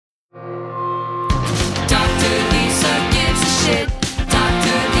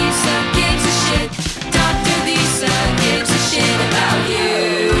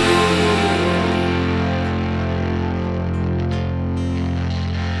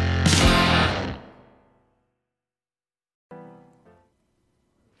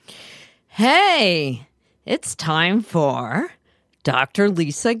Hey, it's time for Dr.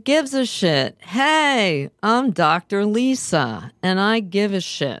 Lisa Gives a Shit. Hey, I'm Dr. Lisa, and I give a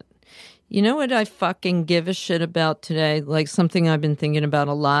shit. You know what I fucking give a shit about today? Like something I've been thinking about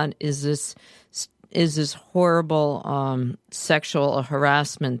a lot is this horrible sexual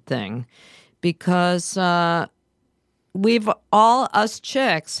harassment thing. Because us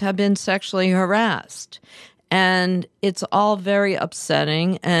chicks have been sexually harassed. And it's all very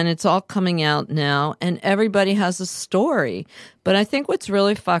upsetting, and it's all coming out now, and everybody has a story. But I think what's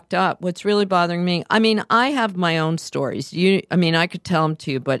really fucked up, what's really bothering me, I mean, I have my own stories. I could tell them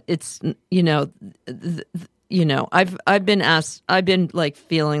to you, but it's, I've been asked, I've been like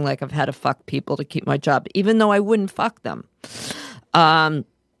feeling like I've had to fuck people to keep my job, even though I wouldn't fuck them. But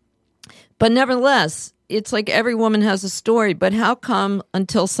nevertheless, it's like every woman has a story, but how come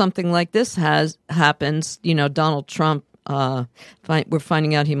until something like this happens, Donald Trump, we're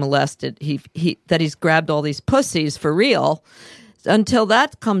finding out he molested, that he's grabbed all these pussies for real. Until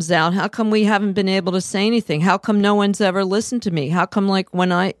that comes out, how come we haven't been able to say anything? How come no one's ever listened to me? How come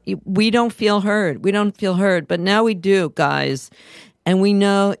we don't feel heard? We don't feel heard, but now we do, guys. And we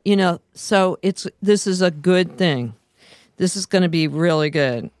know, so this is a good thing. This is going to be really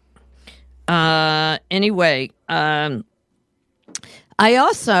good. Anyway, I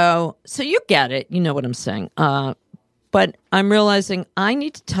also, so you get it, you know what I'm saying. But I'm realizing I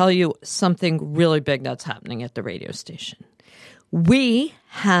need to tell you something really big that's happening at the radio station. We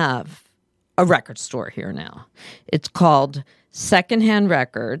have a record store here now. It's called Secondhand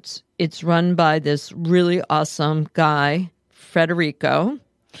Records. It's run by this really awesome guy, Federico.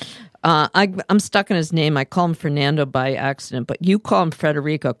 I'm stuck in his name. I call him Fernando by accident, but you call him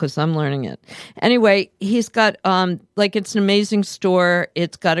Federico because I'm learning it. Anyway, he's got, it's an amazing store.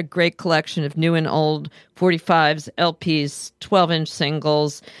 It's got a great collection of new and old 45s, LPs, 12-inch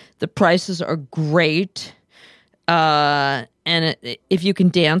singles. The prices are great. If you can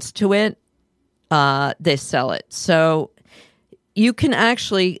dance to it, they sell it. So you can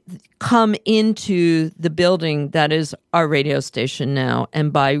actually come into the building that is our radio station now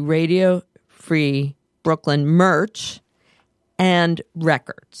and buy Radio Free Brooklyn merch and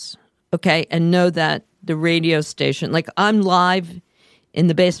records, okay? And know that the radio station, like I'm live in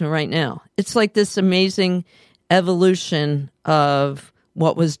the basement right now. It's like this amazing evolution of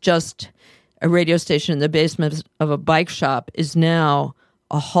what was just a radio station in the basement of a bike shop is now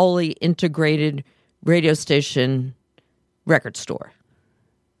a wholly integrated radio station record store.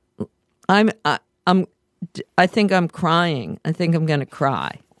 I think I'm crying. I think I'm going to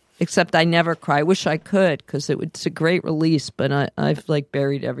cry. Except I never cry. I wish I could because it's a great release, but I've like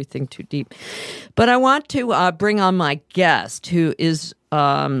buried everything too deep. But I want to bring on my guest who is,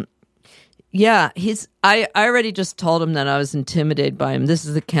 I already just told him that I was intimidated by him. This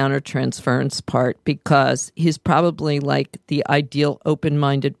is the countertransference part because he's probably like the ideal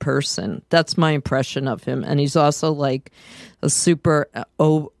open-minded person. That's my impression of him. And he's also like a super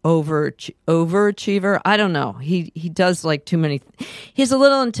overachiever. I don't know. He does like too many. He's a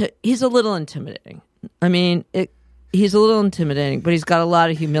little intimidating. I mean, he's a little intimidating, but he's got a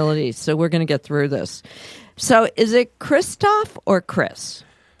lot of humility. So we're going to get through this. So is it Christoph or Chris?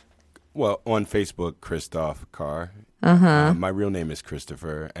 Well, on Facebook, Christoph Carr. Uh-huh. My real name is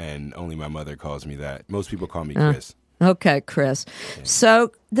Christopher, and only my mother calls me that. Most people call me Chris. Okay, Chris. Yeah.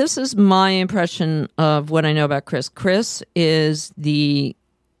 So this is my impression of what I know about Chris. Chris is the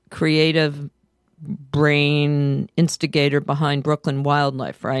creative brain instigator behind Brooklyn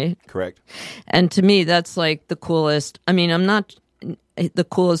Wildlife, right? Correct. And to me, that's like the coolest. I mean, I'm not the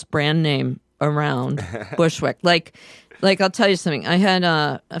coolest brand name around Bushwick. Like I'll tell you something. I had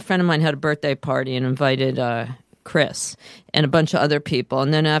a friend of mine had a birthday party and invited Chris and a bunch of other people.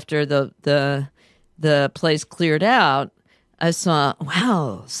 And then after the place cleared out, I saw,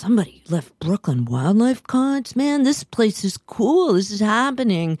 wow, somebody left Brooklyn Wildlife cards. Man, this place is cool. This is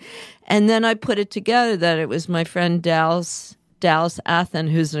happening. And then I put it together that it was my friend Dallas Athen,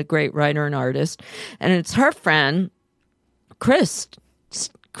 who's a great writer and artist. And it's her friend, Chris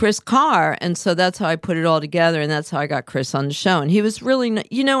Carr, and so that's how I put it all together, and that's how I got Chris on the show. And he was really,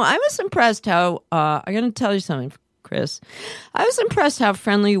 I was impressed how, I'm going to tell you something, Chris. I was impressed how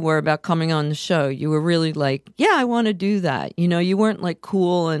friendly you were about coming on the show. You were really like, yeah, I want to do that. You weren't like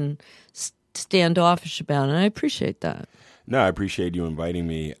cool and standoffish about it. I appreciate that. No, I appreciate you inviting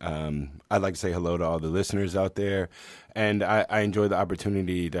me. I'd like to say hello to all the listeners out there. And I enjoy the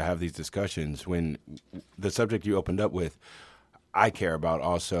opportunity to have these discussions when the subject you opened up with, I care about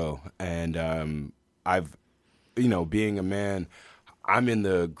also. And being a man, I'm in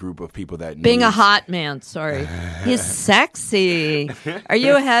the group of people that Being a needs- hot man, sorry. He's sexy. Are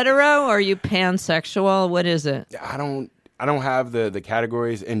you a hetero or are you pansexual? What is it? I don't have the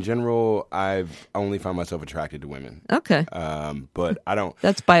categories. In general, I've only found myself attracted to women. Okay. But I don't,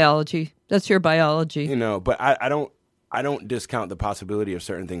 That's biology. That's your biology. you know, but I don't discount the possibility of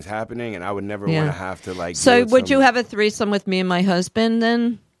certain things happening, and I would never Yeah. want to have to like. So deal with would you some- have a threesome with me and my husband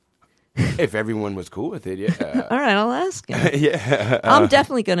then? if everyone was cool with it? Yeah, All right, I'll ask him. yeah. I'm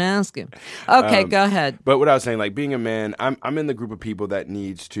definitely going to ask him. Okay, go ahead. But what I was saying, like being a man, I'm in the group of people that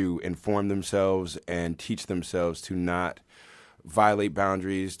needs to inform themselves and teach themselves to not violate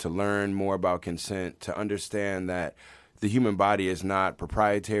boundaries, to learn more about consent, to understand that the human body is not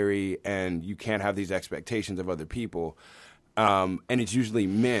proprietary and you can't have these expectations of other people. And it's usually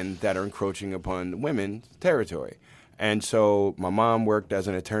men that are encroaching upon women's territory. And so my mom worked as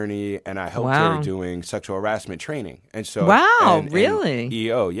an attorney, and I helped Wow. her doing sexual harassment training. And so, Wow, and really?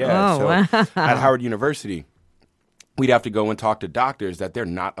 EO, yeah. Oh, so wow. at Howard University, we'd have to go and talk to doctors that they're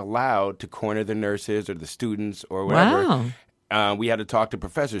not allowed to corner the nurses or the students or whatever. Wow. We had to talk to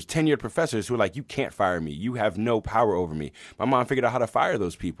professors, tenured professors who were like, you can't fire me. You have no power over me. My mom figured out how to fire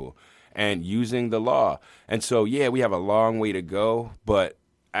those people and using the law. And so, yeah, we have a long way to go. But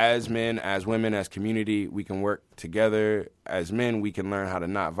as men, as women, as community, we can work together. As men, we can learn how to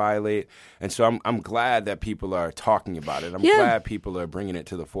not violate. And so I'm glad that people are talking about it. I'm Yeah. glad people are bringing it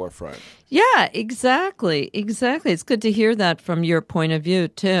to the forefront. Yeah, exactly. Exactly. It's good to hear that from your point of view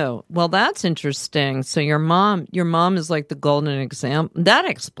too. Well, that's interesting. So your mom is like the golden example. That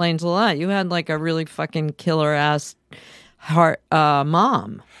explains a lot. You had like a really fucking killer ass heart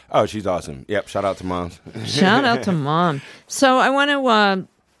mom. Oh, she's awesome. Yep, shout out to moms. Shout out to mom. So I want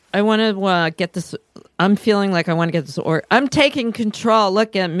to get this. I'm feeling like I want to get this. Or I'm taking control.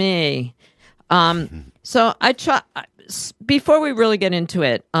 Look at me. So I try before we really get into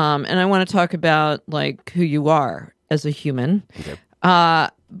it. And I want to talk about like who you are as a human. Okay.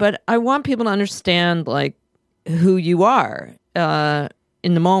 But I want people to understand like who you are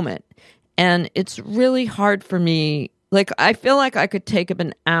in the moment. And it's really hard for me. Like, I feel like I could take up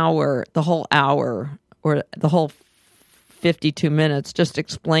an hour, the whole hour, or the whole 52 minutes just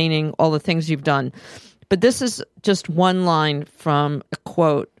explaining all the things you've done. But this is just one line from a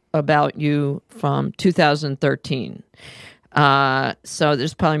quote about you from 2013. So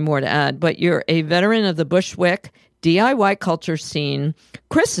there's probably more to add. But you're a veteran of the Bushwick DIY culture scene.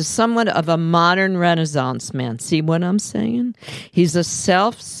 Chris is somewhat of a modern Renaissance man. See what I'm saying? He's a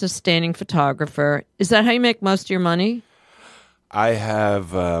self-sustaining photographer. Is that how you make most of your money? I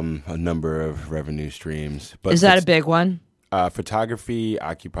have a number of revenue streams. But Is that a big one? photography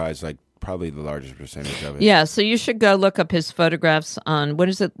occupies like probably the largest percentage of it. Yeah, so you should go look up his photographs on, what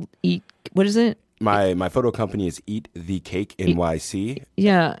is it? What is it? My photo company is Eat the Cake NYC.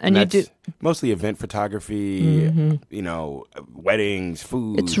 Yeah, and you that's do. mostly event photography, you know, weddings,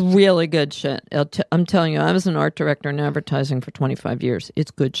 food. It's really good shit. I'm telling you, I was an art director in advertising for 25 years. It's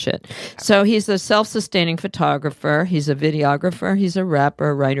good shit. So he's a self-sustaining photographer. He's a videographer. He's a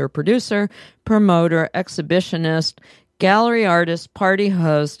rapper, writer, producer, promoter, exhibitionist, gallery artist, party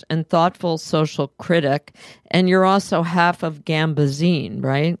host, and thoughtful social critic. And you're also half of Gambazine,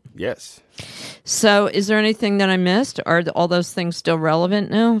 right? Yes. So is there anything that I missed? Are all those things still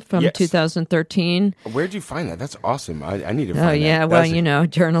relevant now from Yes. 2013? Where'd you find that? That's awesome. I need to find Oh, that. yeah. Well, you know,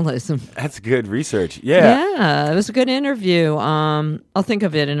 journalism. That's good research. Yeah. Yeah, it was a good interview. I'll think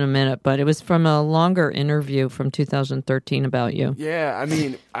of it in a minute, but it was from a longer interview from 2013 about you. Yeah, I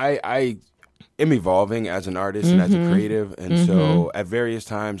mean, I am evolving as an artist and as a creative, and so at various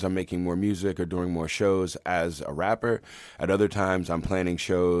times I'm making more music or doing more shows as a rapper. At other times I'm planning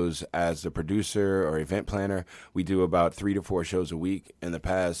shows as a producer or event planner. We do about 3 to 4 shows a week. In the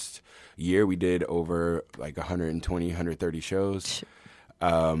past year, we did over like 120, 130 shows.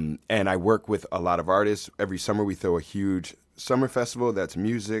 And I work with a lot of artists. Every summer we throw a huge summer festival that's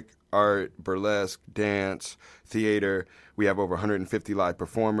music, art, burlesque, dance, theater. We have over 150 live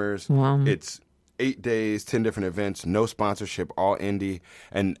performers. Wow. It's 8 days, 10 different events, no sponsorship, all indie.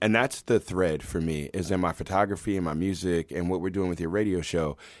 And that's the thread for me, is in my photography and my music and what we're doing with your radio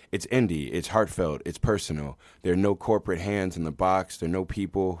show. It's indie, it's heartfelt, it's personal. There are no corporate hands in the box. There are no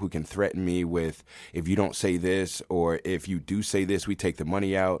people who can threaten me with, if you don't say this or if you do say this, we take the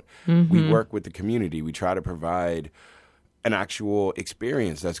money out. We work with the community. We try to provide an actual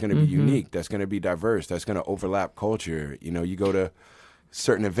experience that's going to be unique, that's going to be diverse, that's going to overlap culture. You know, you go to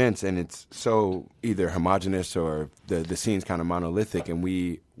certain events and it's so either homogenous or the scene's kind of monolithic, and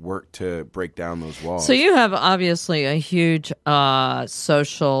we work to break down those walls. So you have obviously a huge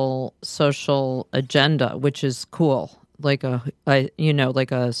social agenda, which is cool.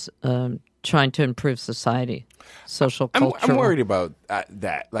 trying to improve society, social I'm culture. worried about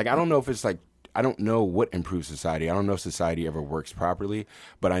that. Like, I don't know if it's like, I don't know what improves society. I don't know if society ever works properly,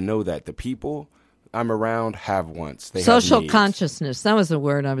 but I know that the people I'm around have wants. They Social have needs. consciousness. That was the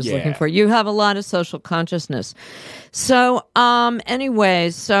word I was Yeah. looking for. You have a lot of social consciousness. So,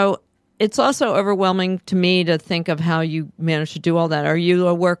 so it's also overwhelming to me to think of how you manage to do all that. Are you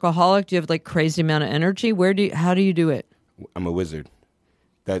a workaholic? Do you have like crazy amount of energy? How do you do it? I'm a wizard.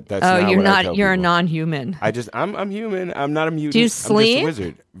 That's You're what I not. tell You're a people. non-human. I'm human. I'm not a mutant. Do you I'm sleep? just a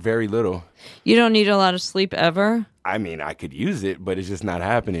wizard. Very little. You don't need a lot of sleep ever. I mean, I could use it, but it's just not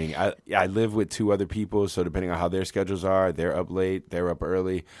happening. I live with 2 other people, so depending on how their schedules are, they're up late, they're up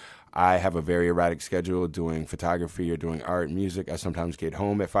early. I have a very erratic schedule doing photography or doing art and music. I sometimes get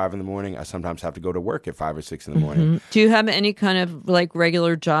home at 5 in the morning. I sometimes have to go to work at 5 or 6 in the morning. Do you have any kind of like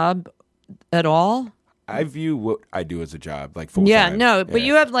regular job at all? I view what I do as a job, like full Yeah, time. no, but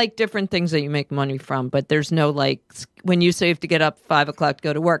you have like different things that you make money from, but there's no like, when you say you have to get up 5 o'clock to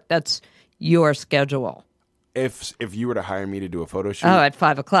go to work, that's your schedule. If you were to hire me to do a photo shoot, Oh, at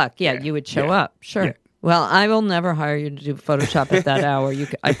 5 o'clock. Yeah, you would show up. Sure. Yeah. Well, I will never hire you to do Photoshop at that hour.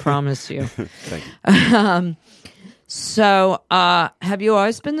 I promise you. thank you. So, have you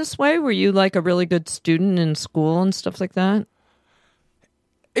always been this way? Were you like a really good student in school and stuff like that?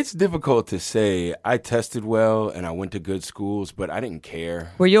 It's difficult to say. I tested well and I went to good schools, but I didn't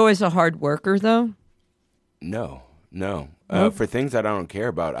care. Were you always a hard worker, though? No. For things that I don't care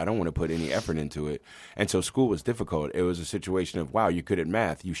about, I don't want to put any effort into it. And so school was difficult. It was a situation of, wow, you're good at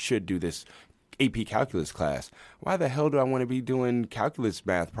math. You should do this AP calculus class. Why the hell do I want to be doing calculus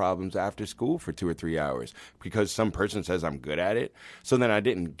math problems after school for 2 or 3 hours? Because some person says I'm good at it. So then I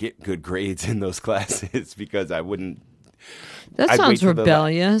didn't get good grades in those classes because I wouldn't. That I'd wait sounds till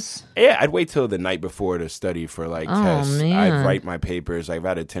rebellious. I'd wait till the night before to study for like Oh, tests. man. I'd write my papers. I've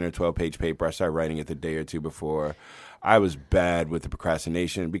had a 10 or 12 page paper. I started writing it the day or two before. I was bad with the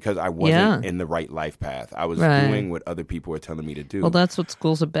procrastination because I wasn't in the right life path. I was doing what other people were telling me to do. Well, that's what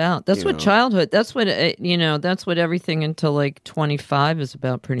school's about. That's what childhood. That's what that's what everything until like 25 is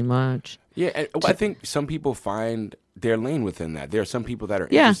about, pretty much. Yeah, and I think some people find their lane within that. There are some people that are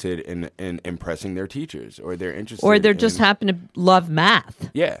interested in impressing their teachers, or they're interested, or they just happen to love math.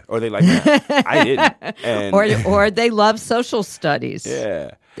 Yeah, or they like math. I didn't, and or they love social studies.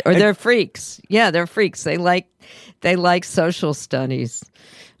 yeah, or they're freaks. Yeah, they're freaks. They like social studies,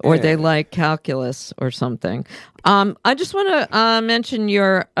 or they like calculus or something. I just want to mention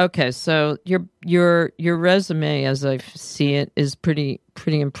so your resume, as I see it, is pretty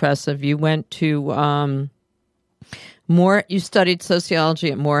impressive. You went to you studied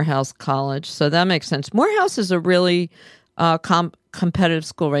sociology at Morehouse College, so that makes sense. Morehouse is a really competitive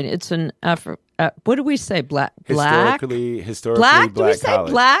school, right? It's an what do we say? Black? historically Black? Do we black say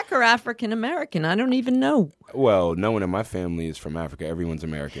college. black or African American? I don't even know. Well, no one in my family is from Africa. Everyone's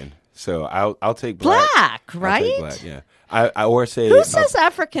American, so I'll take black. Black, right? I'll take black, yeah. I or say Who says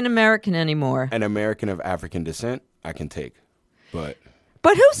African American anymore? an American of African descent. I can take, but.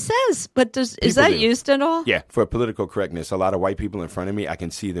 But who says? But is that do. used at all? Yeah, for political correctness, a lot of white people in front of me, I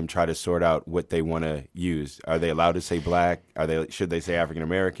can see them try to sort out what they want to use. Are they allowed to say black? Should they say African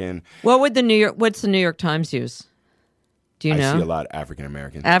American? What's the New York Times use? Do you know? I see a lot of African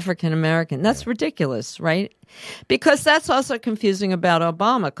American. African American. That's ridiculous, right? Because that's also confusing about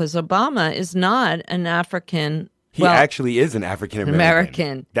Obama, because Obama is not an African. He actually is an African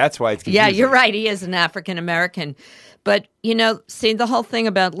American. That's why it's confusing. Yeah, you're right. He is an African American. But, see, the whole thing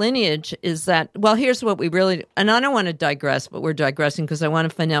about lineage is that, well, here's what we really, and I don't want to digress, but we're digressing because I want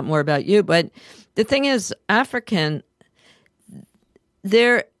to find out more about you. But the thing is,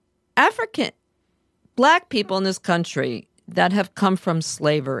 black people in this country that have come from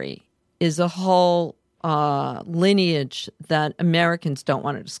slavery is a whole lineage that Americans don't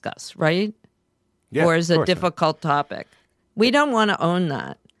want to discuss, right? Yeah, or is of a course not. difficult topic. We don't want to own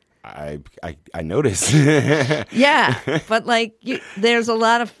that. I noticed. Yeah, but there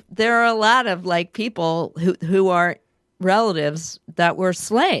are a lot of like people who are relatives that were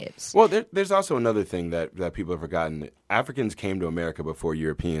slaves. Well, there's also another thing that people have forgotten. Africans came to America before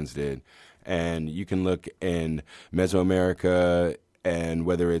Europeans did, and you can look in Mesoamerica, and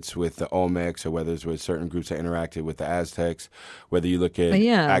whether it's with the Olmecs or whether it's with certain groups that interacted with the Aztecs, whether you look at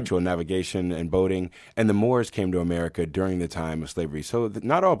actual navigation and boating, and the Moors came to America during the time of slavery. So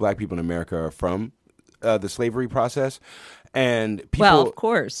not all black people in America are from the slavery process. And people, well, of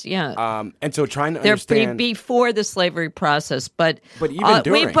course, yeah. And so trying to they're understand before the slavery process, but even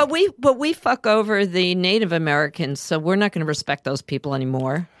during, we fuck over the Native Americans, so we're not going to respect those people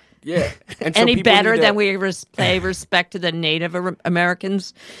anymore. Yeah. And so Any people better need to- than we pay respect to the Native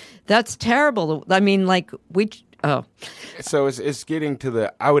Americans? That's terrible. I mean, like, So it's getting to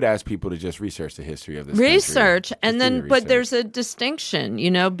the. I would ask people to just research the history of this research, country. and Just do then, the but research. there's a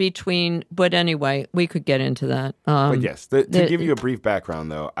distinction, between. But anyway, we could get into that. But yes, to give you a brief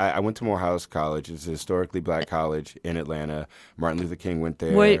background, though, I went to Morehouse College. It's a historically black college in Atlanta. Martin Luther King went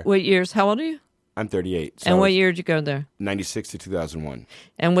there. What years? How old are you? I'm 38. So And what year did you go there? 96 to 2001.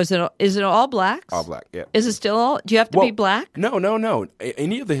 And is it all blacks? All black, yeah. Is it still all? Do you have to be black? No.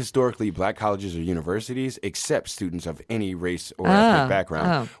 Any of the historically black colleges or universities accept students of any race or ethnic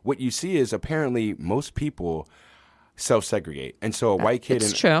background. What you see is apparently most people self-segregate. And so a white kid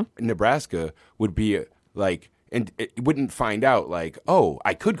in Nebraska would be like, and it wouldn't find out like, oh,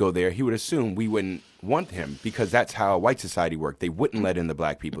 I could go there. He would assume we wouldn't want him because that's how white society worked. They wouldn't let in the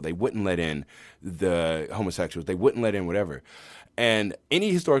black people. They wouldn't let in the homosexuals. They wouldn't let in whatever. And any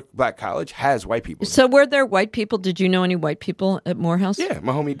historic black college has white people. So were there white people? Did you know any white people at Morehouse? Yeah,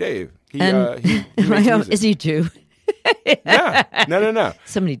 my homie Dave. He My makes home, music. is he Jew? No.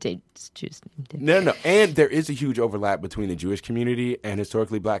 Somebody dates Jews. No. And there is a huge overlap between the Jewish community and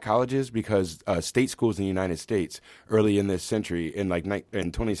historically black colleges because state schools in the United States early in this century, in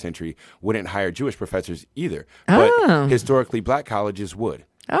 20th century, wouldn't hire Jewish professors either. But historically black colleges would.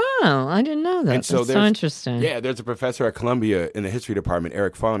 Oh, I didn't know that. And so That's so interesting. Yeah, there's a professor at Columbia in the history department,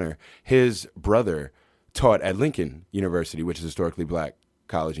 Eric Fauner. His brother taught at Lincoln University, which is a historically black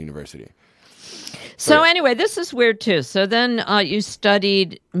college university. So anyway, this is weird too. So then you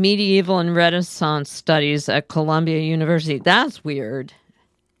studied medieval and Renaissance studies at Columbia University. That's weird.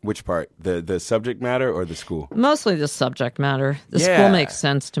 Which part? The subject matter or the school? Mostly the subject matter. The school makes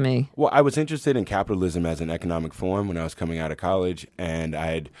sense to me. Well, I was interested in capitalism as an economic form when I was coming out of college, and I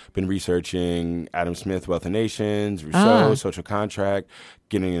had been researching Adam Smith, Wealth of Nations, Rousseau, Social Contract,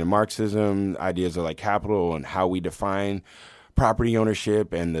 getting into Marxism, ideas of like capital and how we define property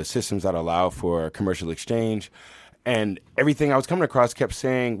ownership and the systems that allow for commercial exchange. And everything I was coming across kept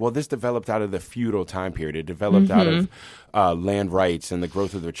saying, well, this developed out of the feudal time period. It developed out of land rights and the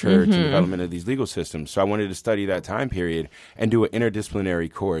growth of the church and development of these legal systems. So I wanted to study that time period and do an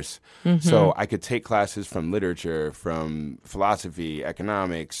interdisciplinary course. So I could take classes from literature, from philosophy,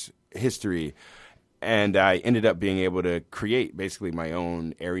 economics, history. And I ended up being able to create basically my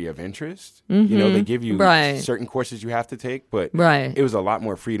own area of interest. They give you certain courses you have to take, but it was a lot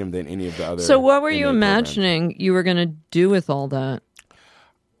more freedom than any of the other. So what were you programs. imagining you were going to do with all that?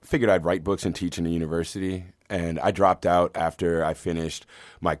 Figured I'd write books and teach in a university. And I dropped out after I finished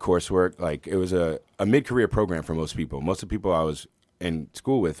my coursework. Like, it was a mid-career program for most people. Most of the people I was in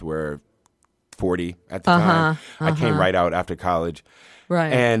school with were 40 at the time. I came right out after college.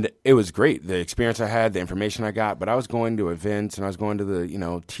 Right. And it was great, the experience I had, the information I got. But I was going to events and I was going to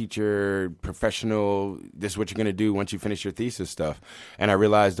the, teacher, professional, this is what you're going to do once you finish your thesis stuff. And I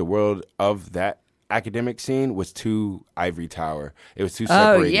realized the world of that academic scene was too ivory tower. It was too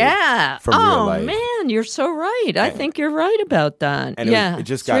separated from real life. Oh, man, you're so right. I think you're right about that. And it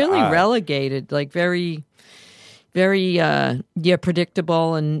just it's got really odd. relegated, like very... Very,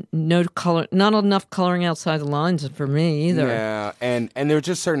 predictable and no color, not enough coloring outside the lines for me either. Yeah, and there were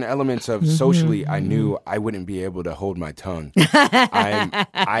just certain elements of socially I knew I wouldn't be able to hold my tongue.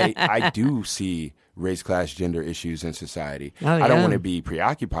 I do see race, class, gender issues in society. I don't want to be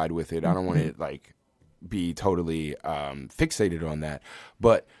preoccupied with it. I don't want to be totally fixated on that.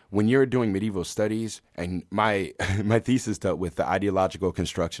 But when you're doing medieval studies, and my thesis dealt with the ideological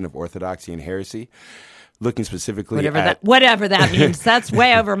construction of orthodoxy and heresy, looking specifically whatever that means. That's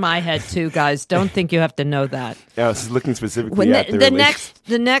way over my head too, guys. Don't think you have to know that. I was looking specifically at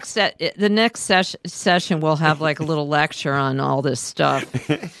the next session we'll have like a little lecture on all this stuff.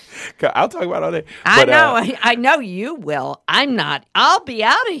 I'll talk about all that. I know you will. I'm not. I'll be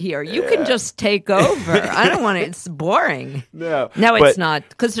out of here. You can just take over. I don't want to. It's boring. No, it's not,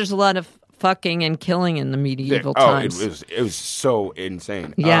 because there's a lot of fucking and killing in the medieval times. It was so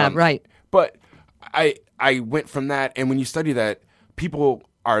insane. Yeah, right. But I went from that, and when you study that, people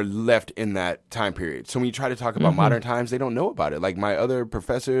are left in that time period. So when you try to talk about modern times, they don't know about it. Like my other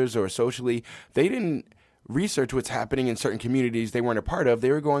professors or socially, they didn't research what's happening in certain communities they weren't a part of.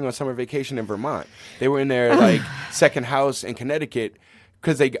 They were going on summer vacation in Vermont. They were in their second house in Connecticut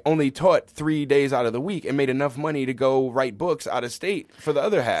because they only taught 3 days out of the week and made enough money to go write books out of state for the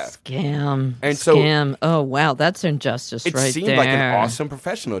other half. Scam. Oh, wow. That's injustice right there. It seemed like an awesome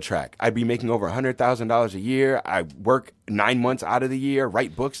professional track. I'd be making over $100,000 a year. I work 9 months out of the year,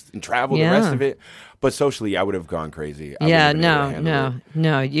 write books and travel the rest of it. But socially, I would have gone crazy. I Yeah, wouldn't have been able to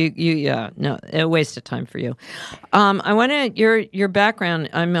handle it. no, a waste of time for you. I want to your background.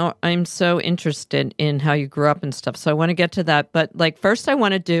 I'm so interested in how you grew up and stuff. So I want to get to that. But like first, I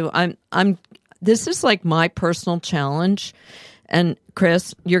want to do. This is like my personal challenge, and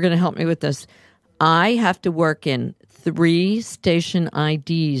Chris, you're going to help me with this. I have to work in 3 station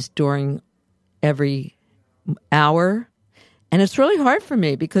IDs during every hour. And it's really hard for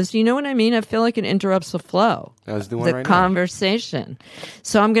me because you know what I mean? I feel like it interrupts the flow. I was doing the right conversation.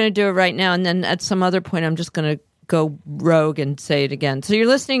 So I'm going to do it right now. And then at some other point, I'm just going to go rogue and say it again. So you're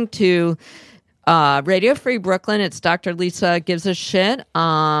listening to Radio Free Brooklyn. It's Dr. Lisa Gives a Shit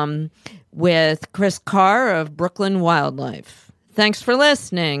with Chris Carr of Brooklyn Wildlife. Thanks for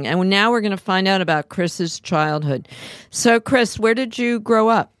listening. And now we're going to find out about Chris's childhood. So, Chris, where did you grow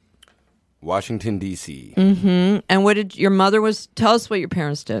up? Washington, D.C. Mm-hmm. And what did your mother was? Tell us what your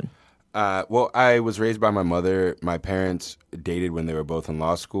parents did. Well, I was raised by my mother. My parents dated when they were both in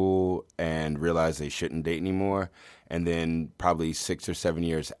law school and realized they shouldn't date anymore. And then probably 6 or 7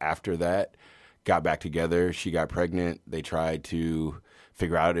 years after that, got back together. She got pregnant. They tried to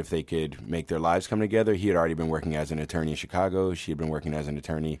figure out if they could make their lives come together. He had already been working as an attorney in Chicago. She had been working as an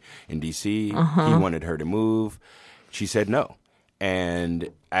attorney in D.C. He wanted her to move. She said no.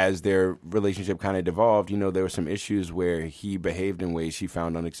 And as their relationship kind of devolved, you know, there were some issues where he behaved in ways she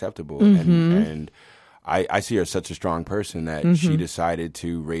found unacceptable. And I see her as such a strong person that she decided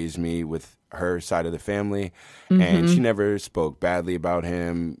to raise me with her side of the family. And she never spoke badly about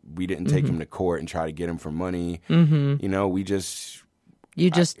him. We didn't take him to court and try to get him for money. You know, we just... You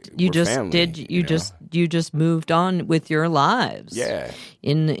just moved on with your lives. Yeah.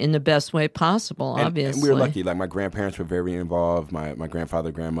 In the best way possible, obviously. And we were lucky. Like my grandparents were very involved. My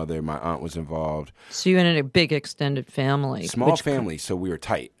grandfather, grandmother, my aunt was involved. So you had a big extended family. Small family, so we were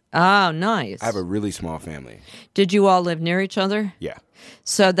tight. Oh, nice. I have a really small family. Did you all live near each other? Yeah.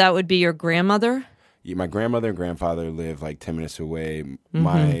 So that would be your grandmother? Yeah, my grandmother and grandfather lived like 10 minutes away.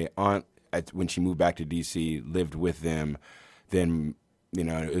 My aunt, when she moved back to D.C., lived with them. Then... You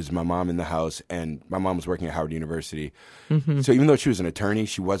know, it was my mom in the house, and my mom was working at Howard University. So even though she was an attorney,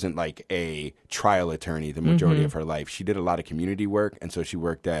 she wasn't like a trial attorney the majority of her life. She did a lot of community work, and so she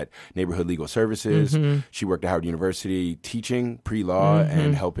worked at Neighborhood Legal Services. She worked at Howard University teaching pre-law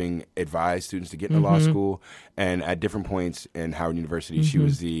and helping advise students to get into law school. And at different points in Howard University, she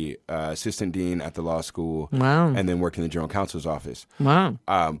was the assistant dean at the law school. Wow. And then worked in the general counsel's office. Wow.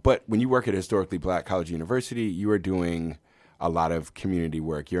 But when you work at a historically black college university, you are doing... a lot of community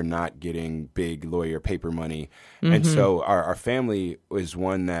work. You're not getting big lawyer paper money. And so our family is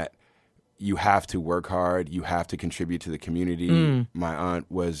one that you have to work hard. You have to contribute to the community. My aunt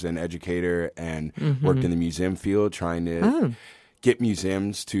was an educator and worked in the museum field trying to get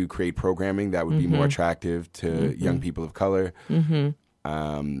museums to create programming that would be more attractive to young people of color.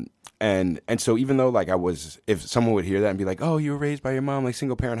 And so even though like if someone would hear that and be like, oh, you were raised by your mom, like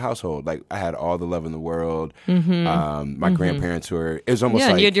single parent household, like I had all the love in the world. My grandparents it was almost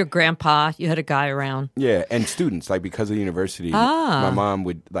like. And you had your grandpa, you had a guy around. Yeah. And students, like because of the university, my mom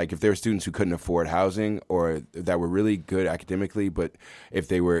would like, if there were students who couldn't afford housing or that were really good academically, but if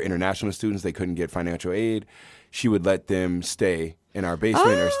they were international students, they couldn't get financial aid, she would let them stay in our basement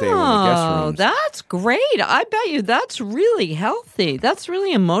or stay in one of the guest rooms. That's great. I bet you that's really healthy. That's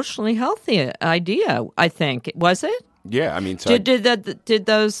really emotionally healthy idea, I think. Was it? Yeah, I mean... So did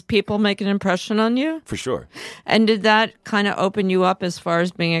those people make an impression on you? For sure. And did that kind of open you up as far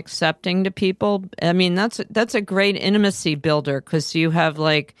as being accepting to people? I mean, that's a great intimacy builder because you have,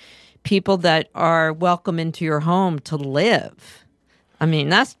 like, people that are welcome into your home to live. I mean,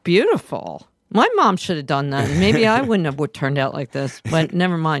 that's beautiful. My mom should have done that. Maybe I wouldn't have turned out like this, but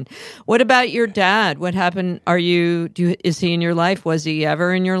never mind. What about your dad? What happened? Is he in your life? Was he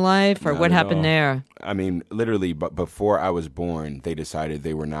ever in your life? Or what happened there? I mean, literally, but before I was born, they decided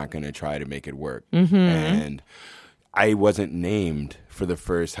they were not going to try to make it work. And I wasn't named for the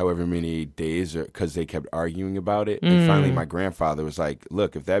first however many days because they kept arguing about it. And finally, my grandfather was like,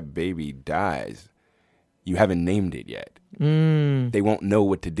 look, if that baby dies, you haven't named it yet. They won't know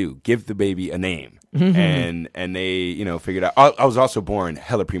what to do. Give the baby a name. And they, you know, figured out. I was also born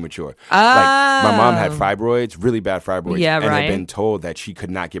hella premature. Like my mom had fibroids, really bad fibroids. Yeah, and right. had been told that she could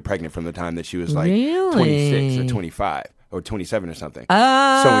not get pregnant from the time that she was like Really? 26 or 25 or 27 or something. So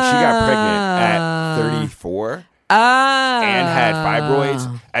when she got pregnant at 34 and had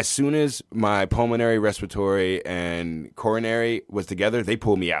fibroids, as soon as my pulmonary, respiratory, and coronary was together, they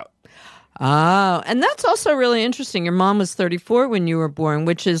pulled me out. Oh, and that's also really interesting. Your mom was 34 when you were born,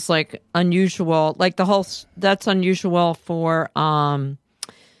 which is like unusual. Like that's unusual for, well,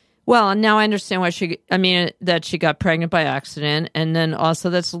 Well, and now I understand why that she got pregnant by accident. And then also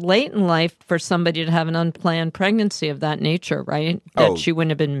that's late in life for somebody to have an unplanned pregnancy of that nature, right? That she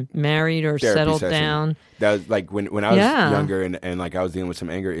wouldn't have been married or settled down. That was like when I was younger and like I was dealing with some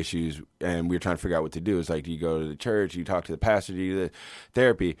anger issues and we were trying to figure out what to do. It's like, do you go to the church? Do you talk to the pastor? Do you do the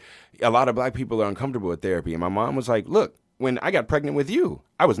therapy? A lot of black people are uncomfortable with therapy. And my mom was like, look, when I got pregnant with you,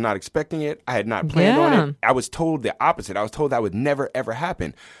 I was not expecting it. I had not planned on it. I was told the opposite. I was told that would never, ever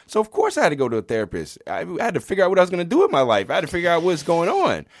happen. So, of course, I had to go to a therapist. I had to figure out what I was going to do with my life. I had to figure out what's going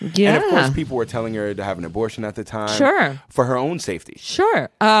on. Yeah. And, of course, people were telling her to have an abortion at the time. Sure. For her own safety.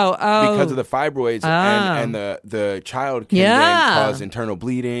 Sure. Because of the fibroids and the child can then cause internal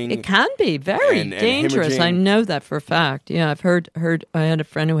bleeding. It can be very dangerous. I know that for a fact. Yeah, I've heard. I had a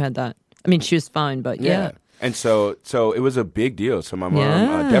friend who had that. I mean, she was fine, but yeah. And so it was a big deal. So my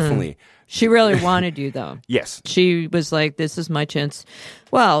mom definitely. She really wanted you, though. Yes. She was like, this is my chance.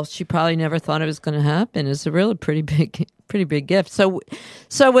 Well, she probably never thought it was going to happen. It's a really pretty big gift.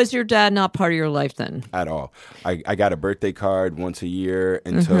 So was your dad not part of your life then? At all. I got a birthday card once a year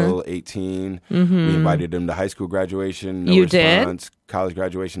until 18. We invited him to high school graduation. No response. Did? College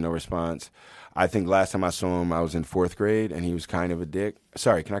graduation, no response. I think last time I saw him, I was in 4th grade, and he was kind of a dick.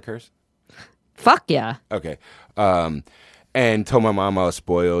 Sorry, can I curse? Fuck yeah. Okay. And told my mom I was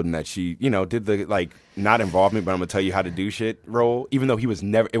spoiled and that she, did the, like, not involvement, but I'm going to tell you how to do shit role. Even though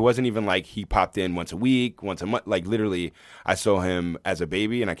it wasn't even like he popped in once a week, once a month. Like, literally, I saw him as a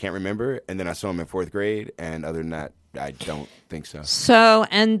baby and I can't remember. And then I saw him in 4th grade. And other than that, I don't think so.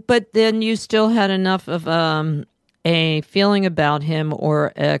 But then you still had enough of a feeling about him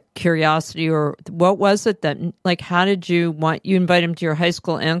or a curiosity, or what was it that, like, how did you invite him to your high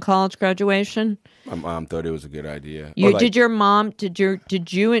school and college graduation? My mom thought it was a good idea. Did your mom tell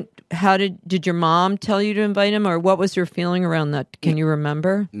you to invite him, or what was your feeling around that? Can you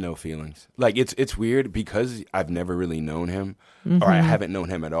remember? No feelings. Like, it's weird because I've never really known him, or I haven't known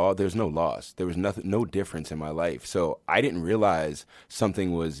him at all. There's no loss. There was no difference in my life. So I didn't realize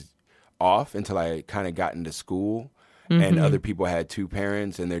something was off until I kind of got into school and other people had 2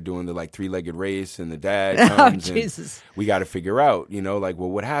 parents and they're doing the like 3-legged race and the dad comes and we got to figure out, like,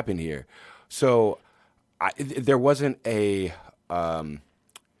 well, what happened here? So there wasn't an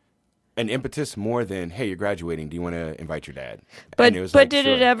impetus more than, hey, you're graduating. Do you want to invite your dad? But did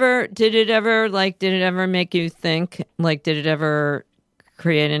it ever make you think, like, did it ever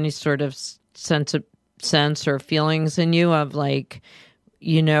create any sort of sense or feelings in you of, like,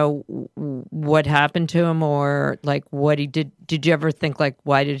 what happened to him, or like what he did? Did you ever think, like,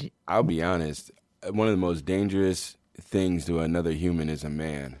 why did he? I'll be honest. One of the most dangerous things to another human is a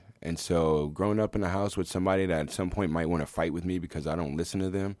man. And so growing up in a house with somebody that at some point might want to fight with me because I don't listen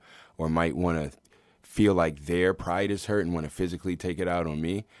to them, or might want to feel like their pride is hurt and want to physically take it out on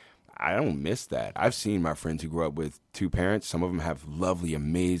me, I don't miss that. I've seen my friends who grew up with 2 parents. Some of them have lovely,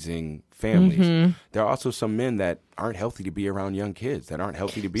 amazing families. There are also some men that aren't healthy to be around young kids, that aren't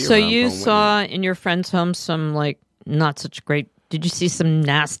healthy to be around grown women. So you saw in your friend's home some, like, not such great... Did you see some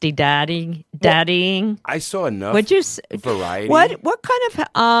nasty daddying? Well, I saw enough variety. What kind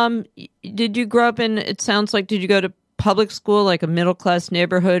of... did you grow up in... It sounds like, did you go to public school, like a middle-class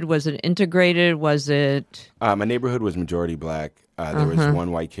neighborhood? Was it integrated? Was it... My neighborhood was majority black. There was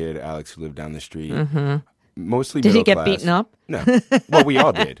one white kid, Alex, who lived down the street. Mostly middle class. Did he get beaten up? No. Well, we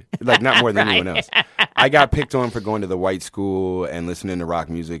all did. Like, not more than anyone else. I got picked on for going to the white school and listening to rock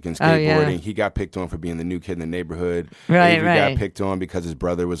music and skateboarding. Oh, yeah. He got picked on for being the new kid in the neighborhood. Right. He got picked on because his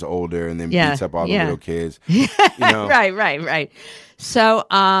brother was older and then beats up all the little kids. Right. So,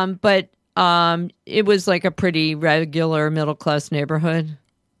 but it was like a pretty regular middle-class neighborhood.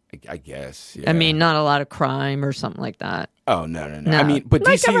 I guess. Yeah. I mean, not a lot of crime or something like that. Oh, no. I mean, but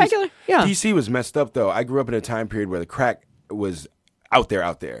like DC was messed up, though. I grew up in a time period where the crack was out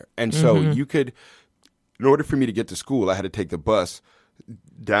there. And so you could, in order for me to get to school, I had to take the bus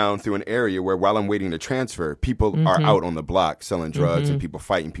down through an area where while I'm waiting to transfer, people are out on the block selling drugs and people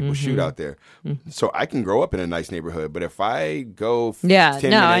fighting, people shoot out there. So I can grow up in a nice neighborhood, but if I go 10 minutes,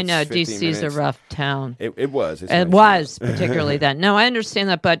 I know. 15 DC's minutes, a rough town. It was. It was, particularly then. No, I understand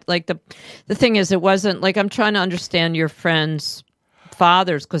that, but like the thing is, it wasn't, like, I'm trying to understand your friends'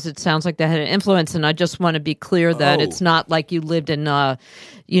 fathers, because it sounds like they had an influence, and I just want to be clear that it's not like you lived in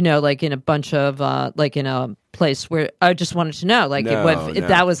like in a bunch of like in a place where I just wanted to know, like, if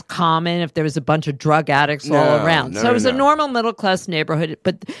that was common, if there was a bunch of drug addicts all around. So it was a normal middle class neighborhood.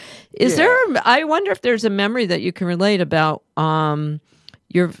 But is there? I wonder if there's a memory that you can relate about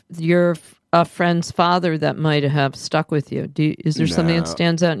your friend's father that might have stuck with you. Is there something that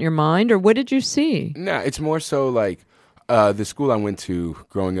stands out in your mind, or what did you see? No, it's more so like The school I went to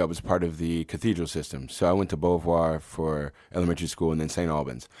growing up was part of the cathedral system. So I went to Beauvoir for elementary school and then St.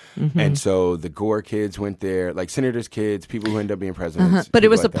 Albans. And so the Gore kids went there, like senators' kids, people who ended up being presidents. But it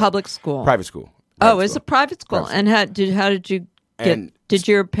was like a that. public school. Private school. Oh, it's a private school. Private And how did you get? And did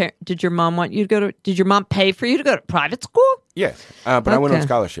your mom want you to go to? Did your mom pay for you to go to private school? Yes, but I went on Okay.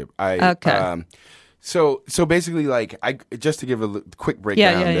 scholarship. So basically, like, just to give a quick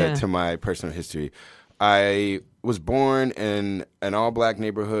breakdown to my personal history, I was born in an all-black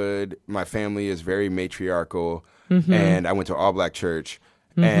neighborhood. My family is very matriarchal, and I went to an all-black church,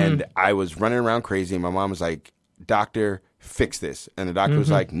 and I was running around crazy, and my mom was like, "Doctor, fix this." And the doctor was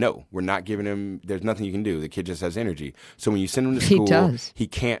like, "No, we're not giving him, there's nothing you can do. The kid just has energy. So when you send him to school, he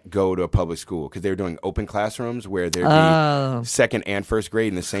can't go to a public school," because they were doing open classrooms where there'd be second and first grade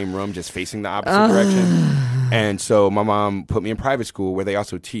in the same room just facing the opposite direction. And so my mom put me in private school where they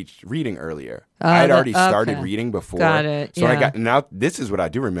also teach reading earlier. I had already started reading before. Got it. So when I got, now this is what I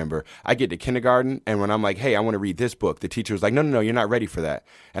do remember. I get to kindergarten, and when I'm like, "Hey, I want to read this book," the teacher was like, "No, you're not ready for that."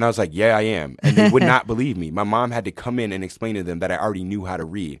 And I was like, "Yeah, I am." And they would not believe me. My mom had to come in and explain to them that I already knew how to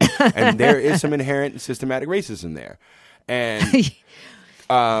read. And there is some inherent systematic racism there. And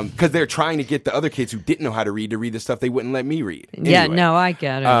because they're trying to get the other kids who didn't know how to read the stuff they wouldn't let me read. Yeah, Anyway. no, I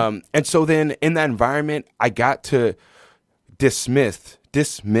get it. And so then in that environment, I got to dismiss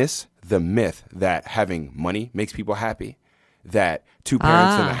the myth that having money makes people happy, that two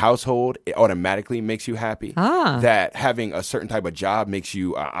parents in a household, it automatically makes you happy, that having a certain type of job makes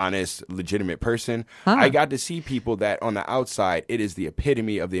you an honest, legitimate person. I got to see people that on the outside, it is the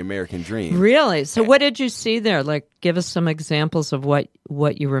epitome of the American dream. Really? So what did you see there? Like, give us some examples of what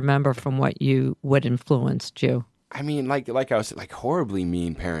you remember from what influenced you. I mean, like I was like horribly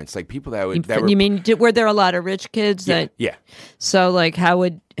mean parents, like people that would. You mean were there a lot of rich kids that? Yeah. So like, how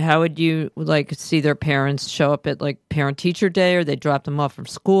would you like see their parents show up at like parent teacher day, or they drop them off from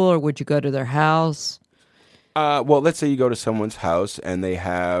school, or would you go to their house? Well, let's say you go to someone's house and they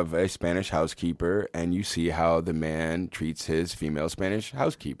have a Spanish housekeeper, and you see how the man treats his female Spanish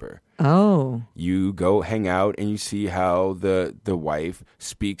housekeeper. Oh. You go hang out and you see how the wife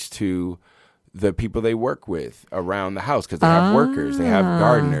speaks to the people they work with around the house, because they have workers, they have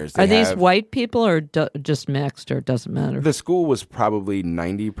gardeners. Are these white people or just mixed, or it doesn't matter? The school was probably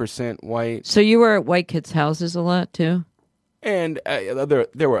 90% white. So you were at white kids' houses a lot too? And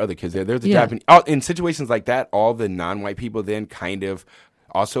there were other kids there. There's the Japanese. In situations like that, all the non-white people then kind of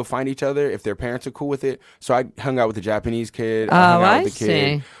also find each other if their parents are cool with it. So I hung out with the Japanese kid. I hung out with the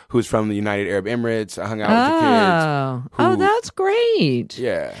kid who's from the United Arab Emirates. I hung out with the kids. Oh, that's great.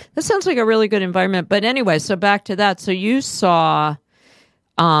 Yeah. That sounds like a really good environment. But anyway, so back to that. So you saw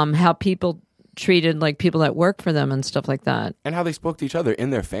how people treated like people that work for them and stuff like that. And how they spoke to each other in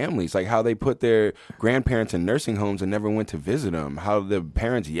their families, like how they put their grandparents in nursing homes and never went to visit them, how the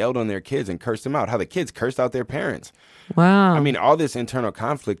parents yelled on their kids and cursed them out, how the kids cursed out their parents. Wow. I mean, all this internal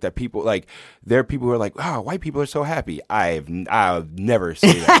conflict that people, like, there are people who are like, "Oh, white people are so happy." I'll never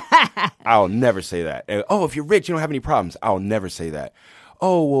say that. I'll never say that. "Oh, if you're rich, you don't have any problems." I'll never say that.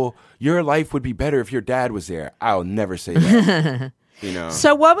 "Oh, well, your life would be better if your dad was there." I'll never say that. You know.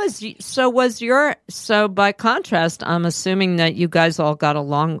 So by contrast, I'm assuming that you guys all got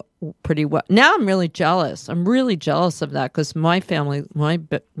along pretty well. Now I'm really jealous. I'm really jealous of that, because my family, I'm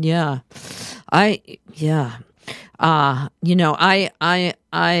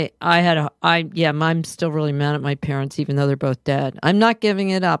still really mad at my parents, even though they're both dead. I'm not giving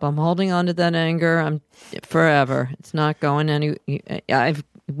it up. I'm holding on to that anger. I'm forever. It's not going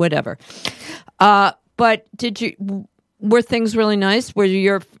whatever. But were things really nice? What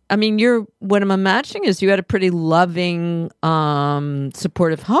I'm imagining is you had a pretty loving,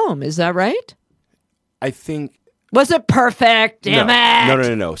 supportive home. Is that right? I think. Was it perfect? Damn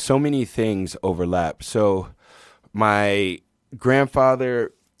it! No. So many things overlap. So my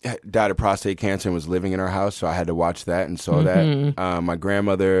grandfather died of prostate cancer and was living in our house, so I had to watch that and saw that. My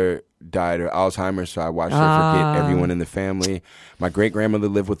grandmother died of Alzheimer's, so I watched her forget everyone in the family. My great-grandmother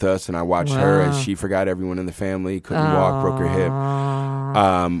lived with us, and I watched her as she forgot everyone in the family, couldn't walk, broke her hip.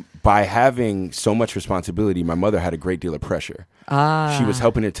 By having so much responsibility, my mother had a great deal of pressure. She was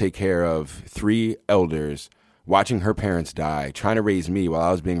helping to take care of 3 elders, watching her parents die, trying to raise me while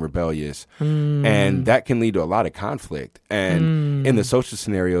I was being rebellious. And that can lead to a lot of conflict. And in the social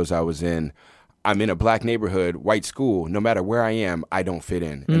scenarios I was in, I'm in a black neighborhood, white school. No matter where I am, I don't fit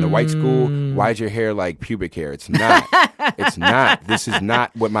in. In the white school, why is your hair like pubic hair? It's not. It's not. This is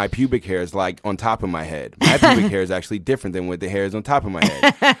not what my pubic hair is like on top of my head. My pubic hair is actually different than what the hair is on top of my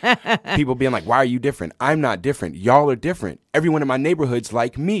head. People being like, why are you different? I'm not different. Y'all are different. Everyone in my neighborhood's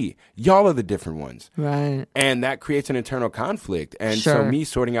like me. Y'all are the different ones. Right. And that creates an internal conflict. And so me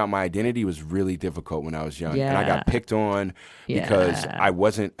sorting out my identity was really difficult when I was young. And I got picked on because I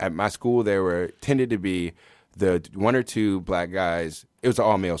wasn't at my school. There tended to be the one or two black guys. It was an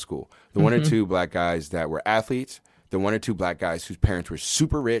all-male school. The one or two black guys that were athletes, the one or two black guys whose parents were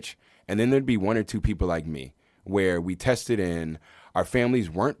super rich, and then there'd be one or two people like me where we tested in. Our families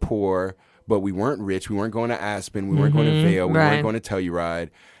weren't poor, but we weren't rich. We weren't going to Aspen. We weren't going to Vail. We weren't going to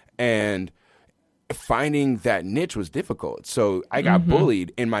Telluride. And finding that niche was difficult. So I got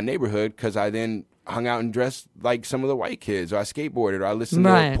bullied in my neighborhood because I then hung out and dressed like some of the white kids, or I skateboarded, or I listened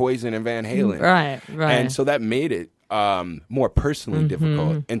to Poison and Van Halen. Right. And so that made it more personally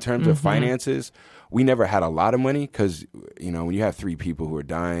difficult. In terms of finances, we never had a lot of money because, when you have 3 people who are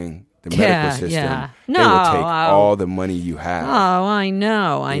dying, the medical system, they will take all the money you have. Oh, I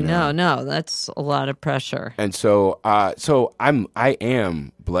know. No, that's a lot of pressure. And so, I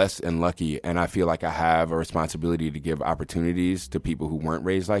am blessed and lucky, and I feel like I have a responsibility to give opportunities to people who weren't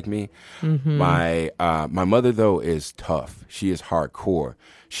raised like me. My mother, though, is tough. She is hardcore.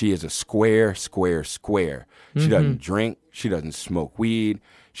 She is a square. She doesn't drink. She doesn't smoke weed.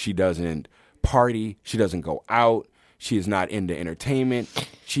 She doesn't party. She doesn't go out. She is not into entertainment.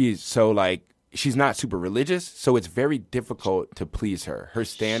 She's not super religious, so it's very difficult to please her. Her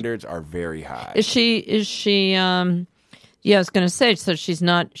standards are very high. Is she I was going to say, so she's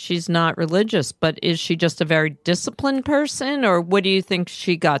not religious, but is she just a very disciplined person, or what do you think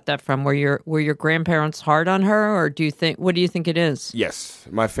she got that from? Were your grandparents hard on her, or what do you think it is? Yes,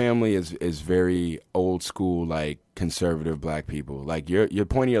 my family is very old school, like conservative black people. Like your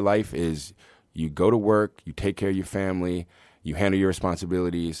point of your life is you go to work, you take care of your family, you handle your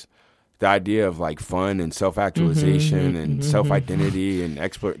responsibilities. The idea of like fun and self-actualization and self-identity and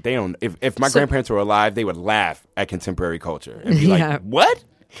they don't. If my grandparents were alive, they would laugh at contemporary culture and be like, "What?"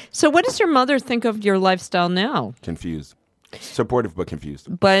 So, what does your mother think of your lifestyle now? Confused, supportive but confused.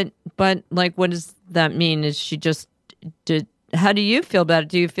 But like, what does that mean? Is she just how do you feel about it?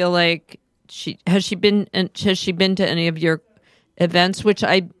 Do you feel like has she been to any of your events? Which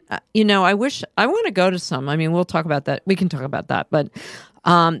I wish I want to go to some. I mean, we'll talk about that. We can talk about that, but.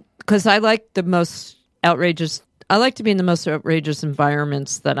 Because I like to be in the most outrageous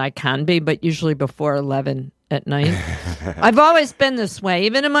environments that I can be, but usually before 11 at night. I've always been this way,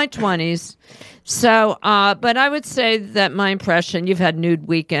 even in my 20s. So, but I would say that my impression, you've had nude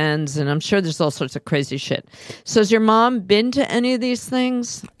weekends, and I'm sure there's all sorts of crazy shit. So has your mom been to any of these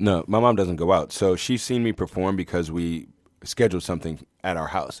things? No, my mom doesn't go out. So she's seen me perform because we scheduled something at our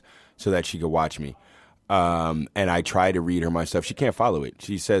house so that she could watch me. And I try to read her my stuff. She can't follow it.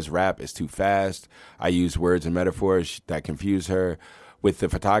 She says rap is too fast. I use words and metaphors that confuse her. With the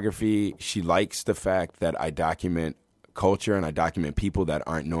photography, she likes the fact that I document culture and I document people that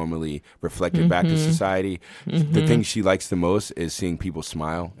aren't normally reflected back to society. The thing she likes the most is seeing people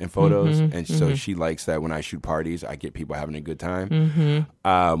smile in photos. And so she likes that when I shoot parties, I get people having a good time.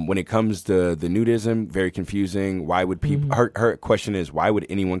 When it comes to the nudism, very confusing. Why would people, her question is, why would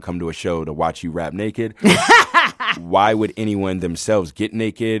anyone come to a show to watch you rap naked? Why would anyone themselves get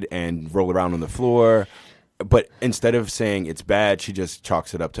naked and roll around on the floor? But instead of saying it's bad, she just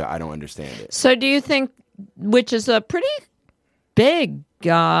chalks it up to, I don't understand it. So do you think, which is a pretty big,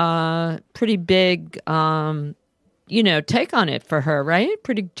 take on it for her, right?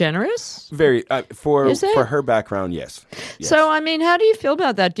 Pretty generous? Very, for her background, yes. So, I mean, how do you feel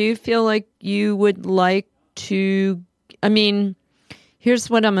about that? Do you feel like you would like to, here's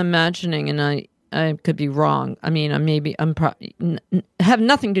what I'm imagining, and I could be wrong. I mean, I'm probably have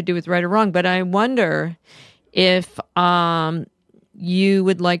nothing to do with right or wrong, but I wonder if you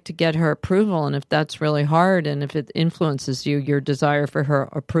would like to get her approval, and if that's really hard, and if it influences your desire for her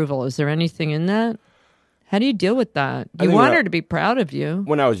approval. Is there anything in that? How do you deal with that? You want her to be proud of you.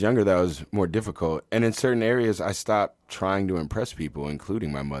 When I was younger, that was more difficult. And in certain areas, I stopped trying to impress people,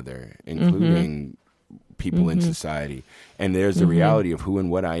 including my mother, including people in society. And there's the reality of who and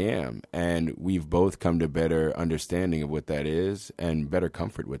what I am. And we've both come to better understanding of what that is and better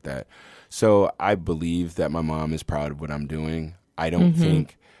comfort with that. So I believe that my mom is proud of what I'm doing. I don't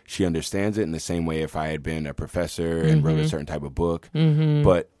think she understands it in the same way if I had been a professor and wrote a certain type of book.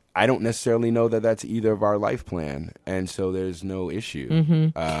 But I don't necessarily know that that's either of our life plan. And so there's no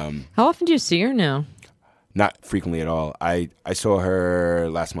issue. How often do you see her now? Not frequently at all. I saw her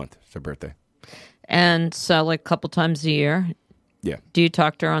last month. It's her birthday. And so, like, a couple times a year. Yeah. Do you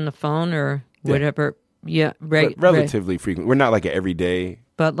talk to her on the phone or whatever? Yeah, right. Relatively frequent. We're not like an everyday.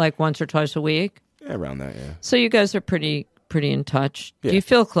 But like once or twice a week? Yeah, around that, yeah. So you guys are pretty in touch. Yeah. Do you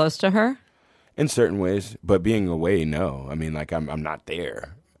feel close to her? In certain ways, but being away, no. I mean, like, I'm not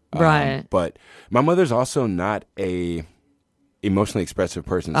there. Right. But my mother's also not a emotionally expressive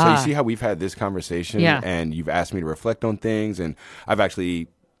person. So you see how we've had this conversation and you've asked me to reflect on things, and I've actually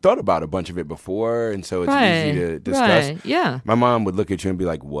thought about a bunch of it before, and so it's easy to discuss. Right. Yeah. My mom would look at you and be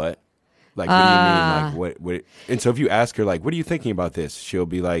like, "What? Like, what do you mean? Like, what?" And so if you ask her, like, "What are you thinking about this?" She'll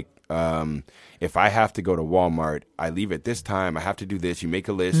be like, "If I have to go to Walmart, I leave at this time. I have to do this. You make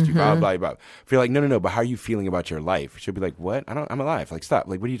a list. You blah blah blah." If you're like, "No, but how are you feeling about your life?" She'll be like, "What? I'm alive. Like, stop.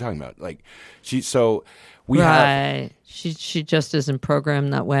 Like, what are you talking about?" Like, we have. She just isn't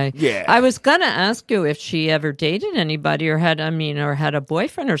programmed that way. Yeah. I was gonna ask you if she ever dated anybody or had a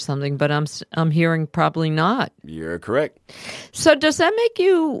boyfriend or something, but I'm hearing probably not. You're correct. So does that make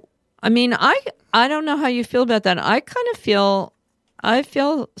you? I mean, I don't know how you feel about that. I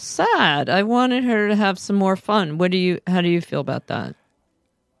feel sad. I wanted her to have some more fun. How do you feel about that?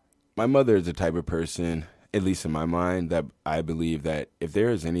 My mother is the type of person, at least in my mind, that I believe that if there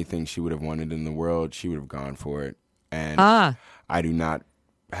is anything she would have wanted in the world, she would have gone for it. And I do not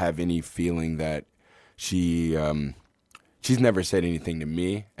have any feeling that she's never said anything to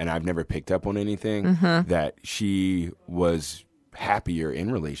me, and I've never picked up on anything that she was happier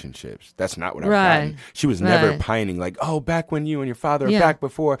in relationships. That's not what I've gotten. She was never pining like, "Oh, back when you and your father back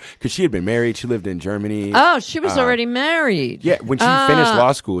before," because she had been married. She lived in Germany. Oh, she was already married. Yeah, when she finished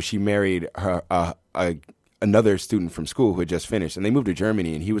law school, she married her another student from school who had just finished, and they moved to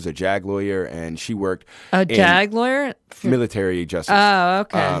Germany, and he was a JAG lawyer, and she worked JAG lawyer, military justice. Oh,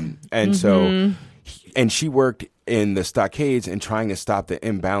 okay. And so, and she worked in the stockades and trying to stop the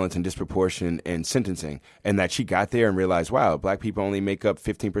imbalance and disproportion in sentencing, and that she got there and realized, wow, black people only make up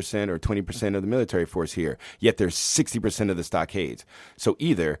 15% or 20% of the military force here, yet there's 60% of the stockades. So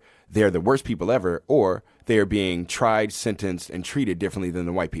either they're the worst people ever, or they are being tried, sentenced, and treated differently than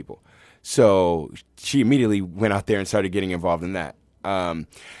the white people. So she immediately went out there and started getting involved in that. And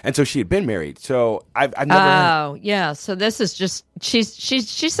so she had been married. So I've never. Oh, yeah. So this is just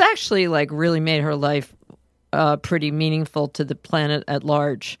she's actually like really made her life pretty meaningful to the planet at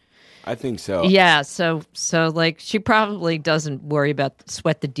large. I think so. Yeah. So like she probably doesn't worry about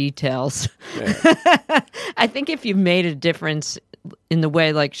sweat the details. Yeah. I think if you've made a difference in the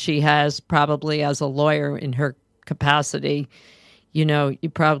way like she has, probably as a lawyer in her capacity, you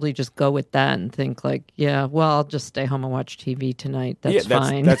probably just go with that and think like, yeah, well, I'll just stay home and watch TV tonight. That's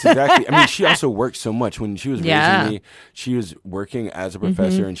fine. That's exactly. I mean, she also worked so much when she was raising me. She was working as a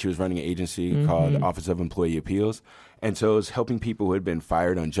professor and she was running an agency called Office of Employee Appeals. And so it was helping people who had been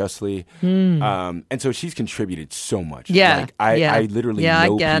fired unjustly. And so she's contributed so much. Yeah. Like, I literally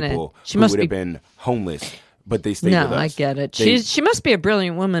know people who would have been homeless, but they stayed with us. No, I get it. She must be a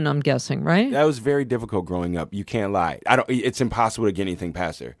brilliant woman, I'm guessing, right? That was very difficult growing up. You can't lie. It's impossible to get anything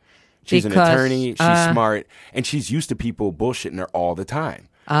past her. She's an attorney. She's smart, and she's used to people bullshitting her all the time.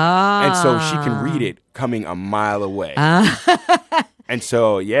 And so she can read it coming a mile away. And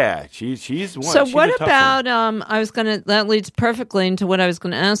so, yeah, she's one. So she's what about, that leads perfectly into what I was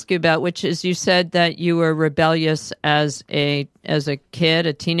going to ask you about, which is you said that you were rebellious as a kid,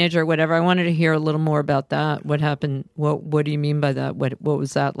 a teenager, whatever. I wanted to hear a little more about that. What happened? What do you mean by that? What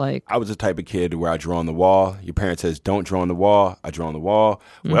was that like? I was the type of kid where I draw on the wall. Your parent says, don't draw on the wall. I draw on the wall.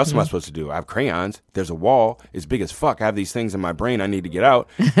 What else am I supposed to do? I have crayons. There's a wall. It's big as fuck. I have these things in my brain I need to get out.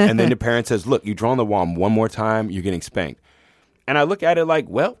 And then the parent says, look, you draw on the wall one more time, you're getting spanked. And I look at it like,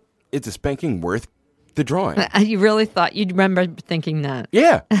 well, it's a spanking worth the drawing. You really thought you'd remember thinking that?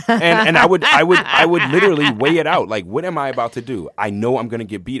 Yeah, and I would literally weigh it out. Like, what am I about to do? I know I'm going to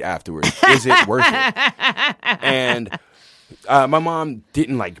get beat afterwards. Is it worth it? And my mom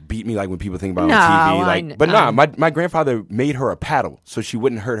didn't like beat me like when people think about it on TV. My grandfather made her a paddle so she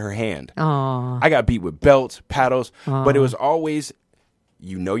wouldn't hurt her hand. Aww. I got beat with belts, paddles, but it was always,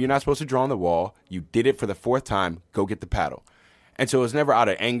 you're not supposed to draw on the wall. You did it for the fourth time. Go get the paddle. And so it was never out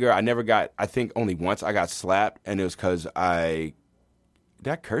of anger. I think only once I got slapped, and it was because did I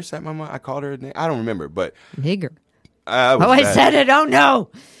curse at my mom? I called her a name. I don't remember, but. Nigger. I said it. Oh,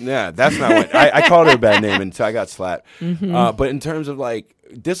 no. Yeah, that's not what. I called her a bad name, and so I got slapped. But in terms of like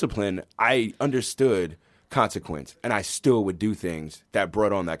discipline, I understood consequence, and I still would do things that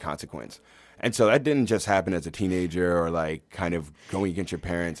brought on that consequence. And so that didn't just happen as a teenager or like kind of going against your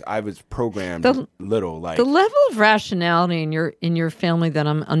parents. I was programmed little. Like the level of rationality in your family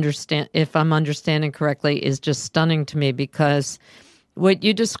that if I'm understanding correctly, is just stunning to me because what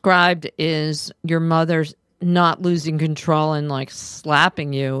you described is your mother's not losing control and like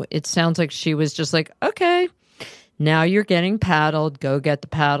slapping you. It sounds like she was just like, okay, now you're getting paddled. Go get the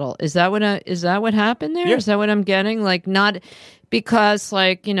paddle. Is that what happened there? Yeah. Is that what I'm getting? Like, not because,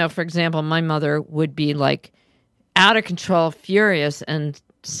 like, you know, for example, my mother would be like out of control, furious, and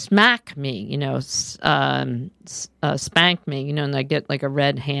smack me, you know, spank me, you know, and I get like a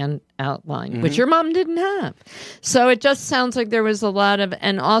red hand outline, which your mom didn't have. So it just sounds like there was a lot of,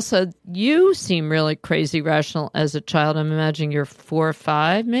 and also you seem really crazy rational as a child. I'm imagining you're 4 or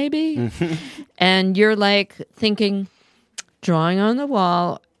 5 maybe. And you're like thinking, drawing on the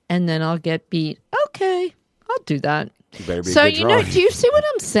wall, and then I'll get beat. Okay, I'll do that. You better be So, a good you know, drawing. do you see what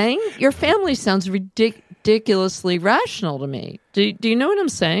I'm saying? Your family sounds ridiculously rational to me. Do you know what I'm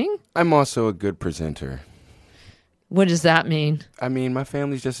saying? I'm also a good presenter. What does that mean? I mean, my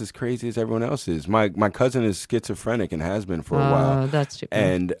family's just as crazy as everyone else is. My cousin is schizophrenic and has been for a while. Oh, that's stupid.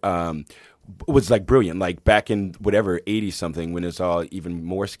 And was like brilliant. Like back in whatever 80 something, when it's all even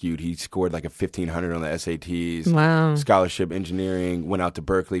more skewed, he scored like a 1,500 on the SATs. Wow. Scholarship engineering. Went out to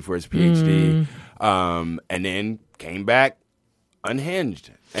Berkeley for his PhD, and then came back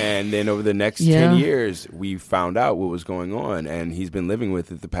unhinged. And then over the next 10 years, we found out what was going on, and he's been living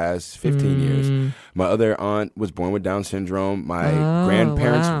with it the past 15 years. My other aunt was born with Down syndrome. My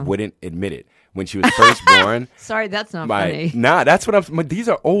grandparents wouldn't admit it. When she was first born. Sorry, that's not funny. Nah, that's what these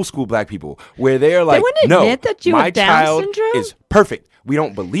are old school black people where they're like, wouldn't no, admit that you my have Down child syndrome? is perfect. We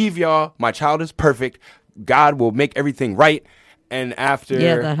don't believe y'all. My child is perfect. God will make everything right. And after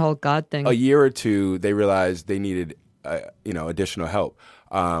that whole God thing. a year or two, they realized they needed, additional help.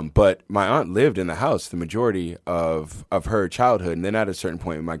 But my aunt lived in the house the majority of her childhood. And then at a certain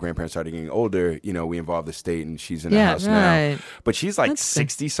point, when my grandparents started getting older, you know, we involved the state, and she's in the house now. But she's like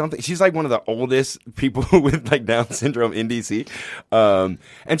 60-something. She's like one of the oldest people with like Down syndrome in D.C. And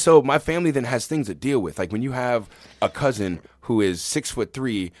so my family then has things to deal with. Like when you have a cousin who is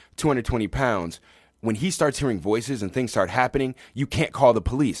 6'3", 220 pounds, when he starts hearing voices and things start happening, you can't call the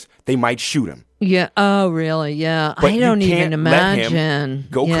police. They might shoot him. Yeah. Oh, really? Yeah. But I don't you even can't let him imagine.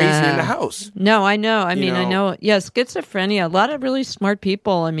 go crazy in the house. No, I know. I You mean, I know? know. Yeah, schizophrenia. A lot of really smart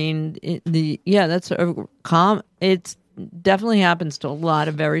people. I mean, that's it definitely happens to a lot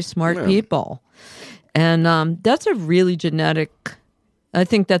of very smart people, and that's a really genetic. I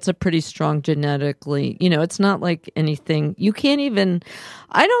think that's a pretty strong genetically. You know, it's not like anything. You can't even.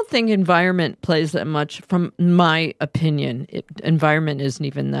 I don't think environment plays that much. From my opinion, environment isn't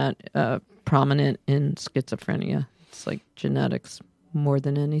even that prominent in schizophrenia. It's like genetics more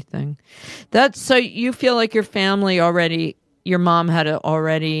than anything. So you feel like your family already. Your mom had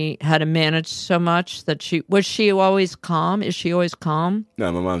to manage so much that she always calm? Is she always calm?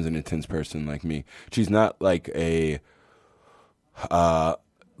 No, my mom's an intense person like me. She's not like a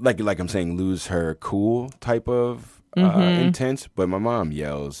like I'm saying, lose her cool type of intense, but my mom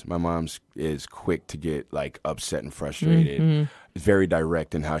yells. My mom is quick to get like upset and frustrated. Very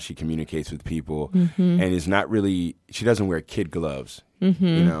direct in how she communicates with people, and is not really. She doesn't wear kid gloves,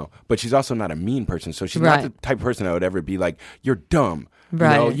 you know. But she's also not a mean person, so she's not the type of person that would ever be like, "You're dumb."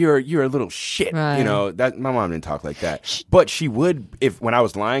 Right. You know, you're a little shit. Right. You know, that my mom didn't talk like that. But she would, when I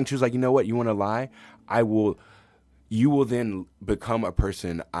was lying, she was like, you know what, you want to lie? You will then become a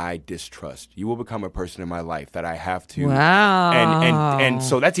person I distrust. You will become a person in my life that I have to. Wow. And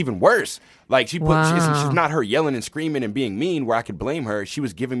so that's even worse. Like she's not her yelling and screaming and being mean where I could blame her. She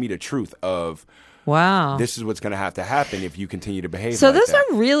was giving me the truth of, wow, this is what's going to have to happen if you continue to behave so like those that.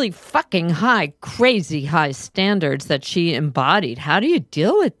 are really fucking crazy high standards that she embodied. How do you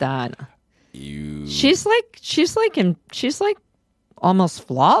deal with that? She's like almost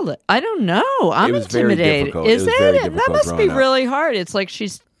flawless. I don't know. I'm intimidated. Is it? That must be really hard. It's like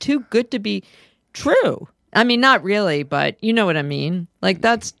she's too good to be true. I mean, not really, but you know what I mean. Like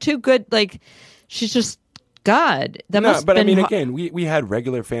that's too good. Like she's just God. Again, we had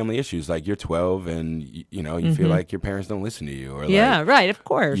regular family issues. Like you're 12, and you feel like your parents don't listen to you, or right, of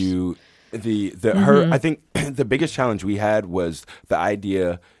course. I think the biggest challenge we had was the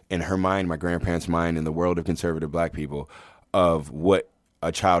idea in her mind, my grandparents' mind, in the world of conservative black people, of what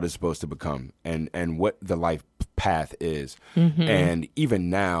a child is supposed to become and what the life path is. And even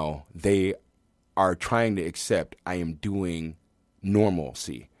now, they are trying to accept I am doing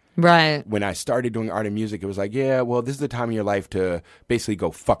normalcy. Right. When I started doing art and music, it was like, yeah, well, this is the time of your life to basically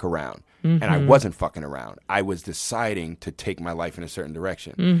go fuck around. And I wasn't fucking around. I was deciding to take my life in a certain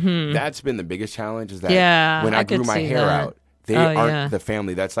direction. That's been the biggest challenge, is that when I grew my hair out, They aren't the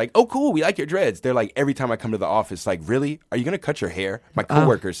family that's like, oh, cool, we like your dreads. They're like, every time I come to the office, like, really? Are you going to cut your hair? My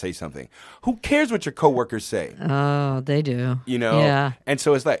coworkers say something. Who cares what your coworkers say? Oh, they do. You know? Yeah. And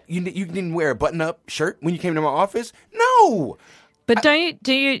so it's like, you didn't wear a button-up shirt when you came to my office? No! But but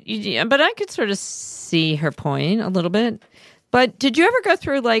I could sort of see her point a little bit. But did you ever go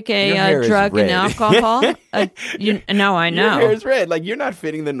through like a drug and alcohol? No, I know. Your hair is red. Like, you're not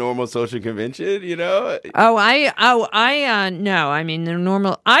fitting the normal social convention, you know? No. I mean, the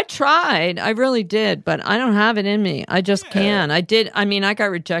normal. I tried. I really did, but I don't have it in me. I just can't. I did. I mean, I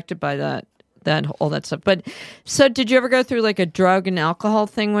got rejected by all that stuff. But so did you ever go through like a drug and alcohol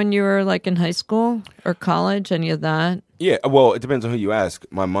thing when you were like in high school or college? Any of that? Yeah, well, it depends on who you ask.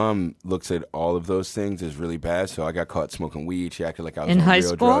 My mom looks at all of those things as really bad, so I got caught smoking weed. She acted like I was in on high real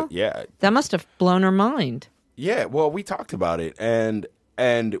school. Drug. Yeah, that must have blown her mind. Yeah, well, we talked about it, and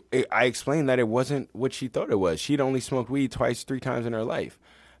I explained that it wasn't what she thought it was. She'd only smoked weed 3 times in her life,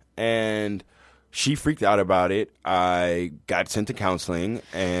 and she freaked out about it. I got sent to counseling,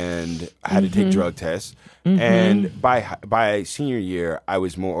 and I had to take drug tests. And by senior year, I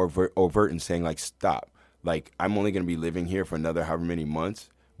was more overt in saying, like, stop. Like, I'm only going to be living here for another however many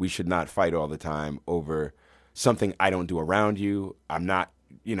months. We should not fight all the time over something I don't do around you. I'm not,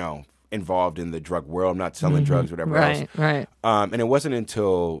 involved in the drug world. I'm not selling drugs, whatever else. Right. And it wasn't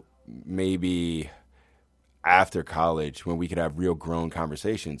until maybe after college when we could have real grown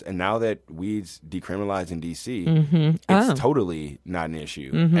conversations. And now that weed's decriminalized in D.C., it's totally not an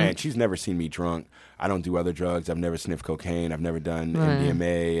issue. And she's never seen me drunk. I don't do other drugs. I've never sniffed cocaine. I've never done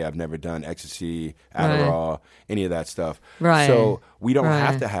MDMA. I've never done ecstasy, Adderall, any of that stuff. Right. So we don't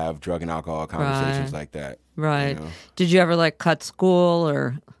have to have drug and alcohol conversations like that. Right. Did you ever like cut school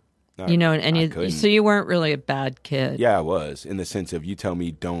or, so you weren't really a bad kid? Yeah, I was, in the sense of, you tell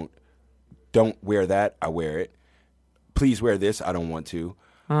me don't wear that, I wear it. Please wear this, I don't want to.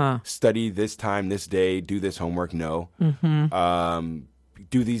 Study this time, this day, do this homework, no.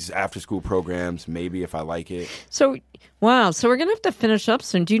 Do these after-school programs, maybe, if I like it. So, wow. So we're going to have to finish up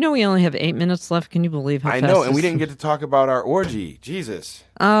soon. Do you know we only have 8 minutes left? Can you believe how fast I know, and we didn't get to talk about our orgy. Jesus.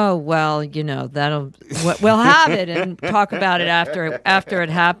 Oh, well, we'll have it and talk about it after it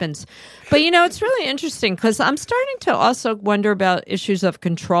happens. But, it's really interesting because I'm starting to also wonder about issues of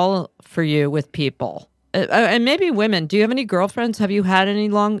control for you with people. And maybe women. Do you have any girlfriends? Have you had any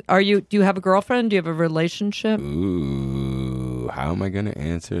do you have a girlfriend? Do you have a relationship? Ooh, how am I going to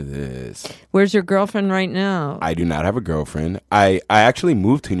answer this? Where's your girlfriend right now? I do not have a girlfriend. I actually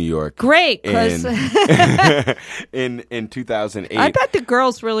moved to New York. Great, because in 2008. I bet the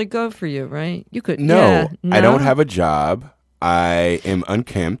girls really go for you, right? You could. No, I don't have a job. I am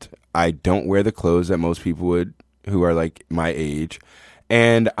unkempt. I don't wear the clothes that most people would who are like my age.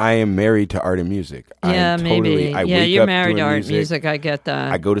 And I am married to art and music. Yeah, maybe. You're married to art and music. I get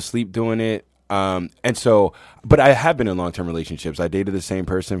that. I go to sleep doing it. And so, but I have been in long-term relationships. I dated the same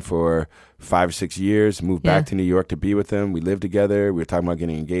person for 5 or 6 years, moved back to New York to be with them. We lived together. We were talking about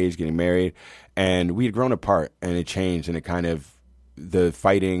getting engaged, getting married. And we had grown apart, and it changed. And it kind of, the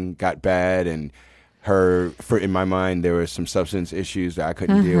fighting got bad. And in my mind, there were some substance issues that I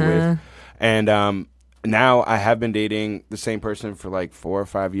couldn't deal with. And, now I have been dating the same person for like 4 or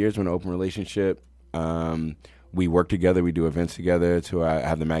 5 years. We're in an open relationship. We work together. We do events together. It's who I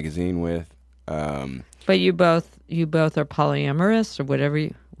have the magazine with. But you both are polyamorous or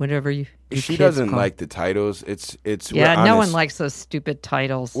whatever you. She doesn't like the titles. It's no one likes those stupid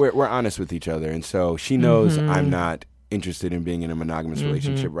titles. We're honest with each other, and so she knows I'm not interested in being in a monogamous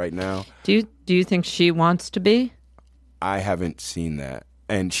relationship right now. Do you think she wants to be? I haven't seen that.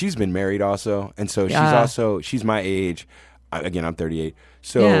 And she's been married also. And so she's my age. Again, I'm 38.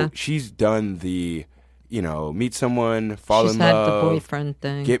 So she's done the, meet someone, fall in love. She's had the boyfriend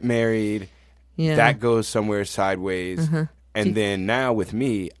thing. Get married. Yeah. That goes somewhere sideways. And then now with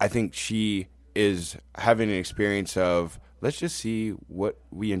me, I think she is having an experience of, let's just see what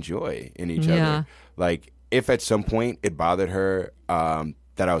we enjoy in each other. Like, if at some point it bothered her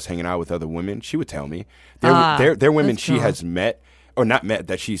that I was hanging out with other women, she would tell me. They're women she has met. Or not met,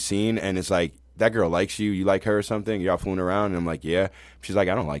 that she's seen, and it's like, that girl likes you, you like her or something, y'all fooling around, and I'm like, yeah. She's like,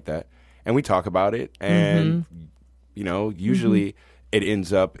 I don't like that. And we talk about it, and, usually it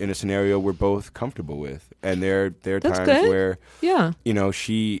ends up in a scenario we're both comfortable with. And there are times where,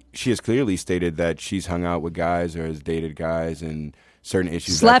 she has clearly stated that she's hung out with guys or has dated guys and certain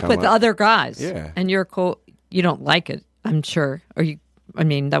issues. Slept with other guys. Yeah. And you're cool. You don't like it, I'm sure.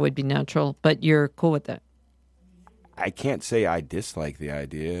 That would be natural, but you're cool with that. I can't say I dislike the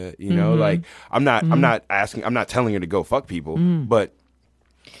idea, like I'm not telling her to go fuck people, but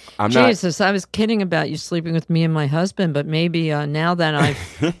I'm not. Jesus, I was kidding about you sleeping with me and my husband, but maybe now that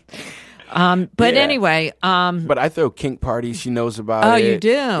I've. But Yeah. anyway. But I throw kink parties. She knows about Oh, it. you do?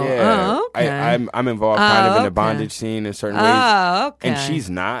 Yeah. Oh, okay. I'm involved kind of in the okay. bondage scene in certain ways. Oh, okay. And she's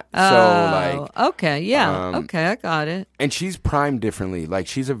not. Oh, So, like. okay. Yeah. Okay, I got it. And she's primed differently. Like,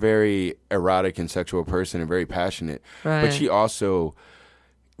 she's a very erotic and sexual person and very passionate. Right. But she also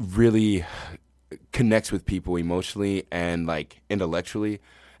really connects with people emotionally and, like, intellectually.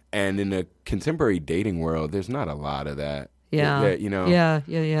 And in the contemporary dating world, there's not a lot of that. Yeah. That, you know? Yeah.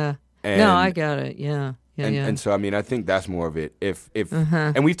 And, No, I got it. Yeah. and so, I mean, I think that's more of it. If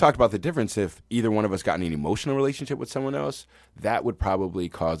and we've talked about the difference. If either one of us got in an emotional relationship with someone else, that would probably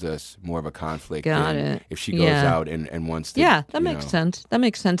cause us more of a conflict. Got than it. If she goes out and wants to. Yeah, that makes sense. That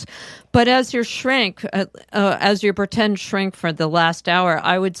makes sense. But as your shrink, as your pretend shrink for the last hour,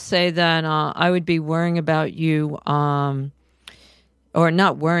 I would say that I would be worrying about you. Or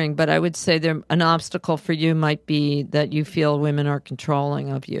not worrying, but I would say an obstacle for you might be that you feel women are controlling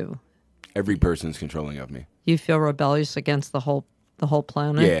of you. Every person's controlling of me. You feel rebellious against the whole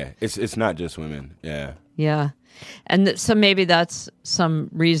planet. Yeah, it's not just women. Yeah. Yeah, and so maybe that's some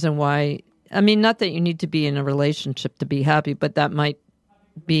reason why. I mean, not that you need to be in a relationship to be happy, but that might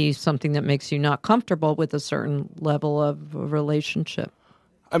be something that makes you not comfortable with a certain level of a relationship.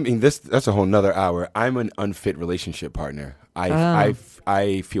 I mean, that's a whole nother hour. I'm an unfit relationship partner. I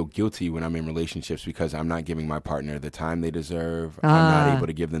feel guilty when I'm in relationships because I'm not giving my partner the time they deserve. I'm not able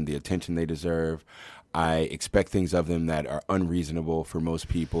to give them the attention they deserve. I expect things of them that are unreasonable for most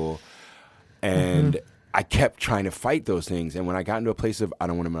people. And I kept trying to fight those things. And when I got into a place of, I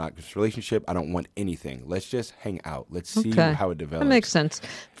don't want a monogamous relationship, I don't want anything. Let's just hang out. Let's see how it develops. That makes sense.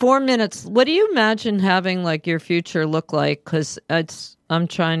 4 minutes. What do you imagine having like your future look like? Because I'm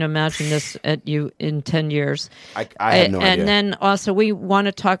trying to imagine this at you in 10 years. I have no idea. And then also we want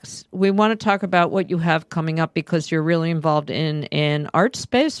to talk about what you have coming up because you're really involved in an art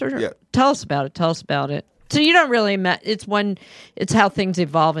space. Tell us about it. So you don't really it's how things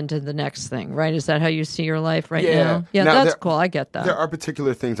evolve into the next thing, right? Is that how you see your life right now? Yeah, that's cool. I get that. There are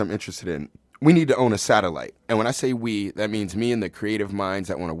particular things I'm interested in. We need to own a satellite. And when I say we, that means me and the creative minds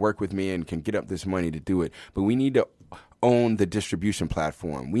that want to work with me and can get up this money to do it. But we need to own the distribution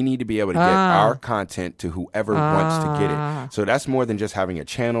platform. We need to be able to get our content to whoever wants to get it. So that's more than just having a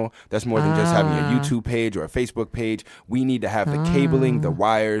channel. That's more than just having a YouTube page or a Facebook page. We need to have the cabling, the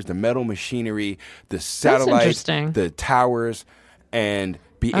wires, the metal machinery, the satellites, the towers, and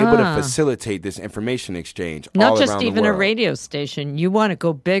be able to facilitate this information exchange Not all just around the even world. a radio station. You want to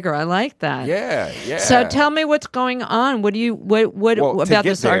go bigger. I like that. Yeah. So tell me what's going on. What about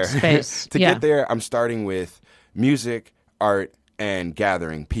this art space? Get there, I'm starting with music, art, and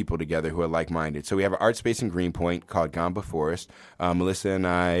gathering people together who are like-minded. So we have an art space in Greenpoint called Gamba Forest. Melissa and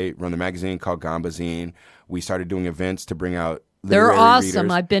I run the magazine called Gamba Zine. We started doing events to bring out They're awesome.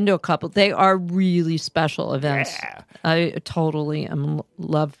 readers. I've been to a couple. They are really special events. Yeah. I totally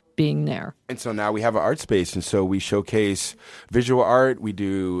love being there. And so now we have an art space, and so we showcase visual art. We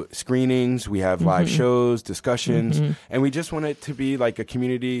do screenings. We have live shows, discussions, and we just want it to be like a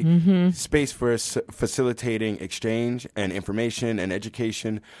community space for facilitating exchange and information and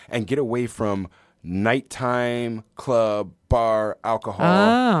education, and get away from nighttime club, bar,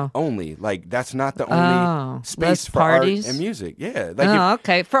 alcohol only. Like, that's not the only space for parties. art and music. Yeah. Like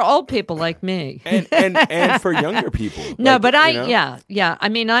okay. For old people like me. and for younger people. No, like, but I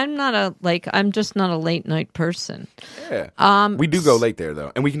mean, I'm just not a late night person. Yeah. We do go late there,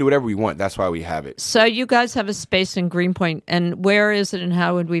 though, and we can do whatever we want. That's why we have it. So you guys have a space in Greenpoint, and where is it, and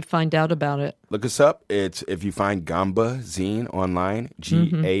how would we find out about it? Look us up. It's if you find Gamba Zine online,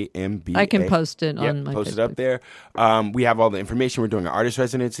 GAMBA. I can post it on my post Facebook. it up there. We have all the information. We're doing an artist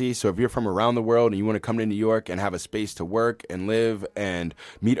residency. So if you're from around the world and you want to come to New York and have a space to work and live and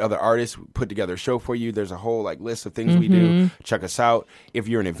meet other artists, we put together a show for you. There's a whole list of things we do. Check us out. If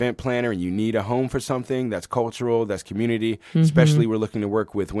you're an event planner and you need a home for something that's cultural, that's community, especially we're looking to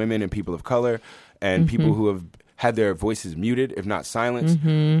work with women and people of color and people who have had their voices muted, if not silenced.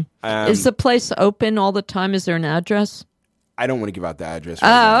 Is the place open all the time? Is there an address? I don't want to give out the address. Right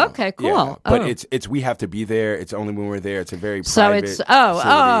now. Okay, cool. Yeah, but it's we have to be there. It's only when we're there. It's a very so private it's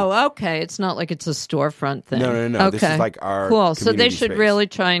facility. okay. It's not like it's a storefront thing. No. Okay. This is like our cool. So they community should space. really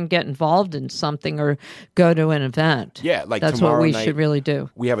try and get involved in something or go to an event. Yeah, like that's tomorrow what we night, should really do.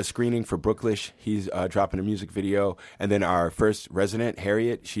 We have a screening for Brooklish. He's dropping a music video, and then our first resident,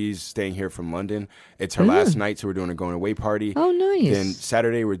 Harriet, she's staying here from London. It's her last night, so we're doing a going away party. Oh, nice. Then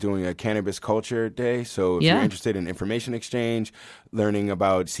Saturday we're doing a cannabis culture day. So if you're interested in information exchange, learning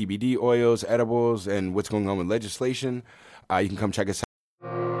about CBD oils, edibles, and what's going on with legislation, you can come check us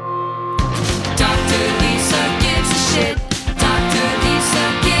out. shit.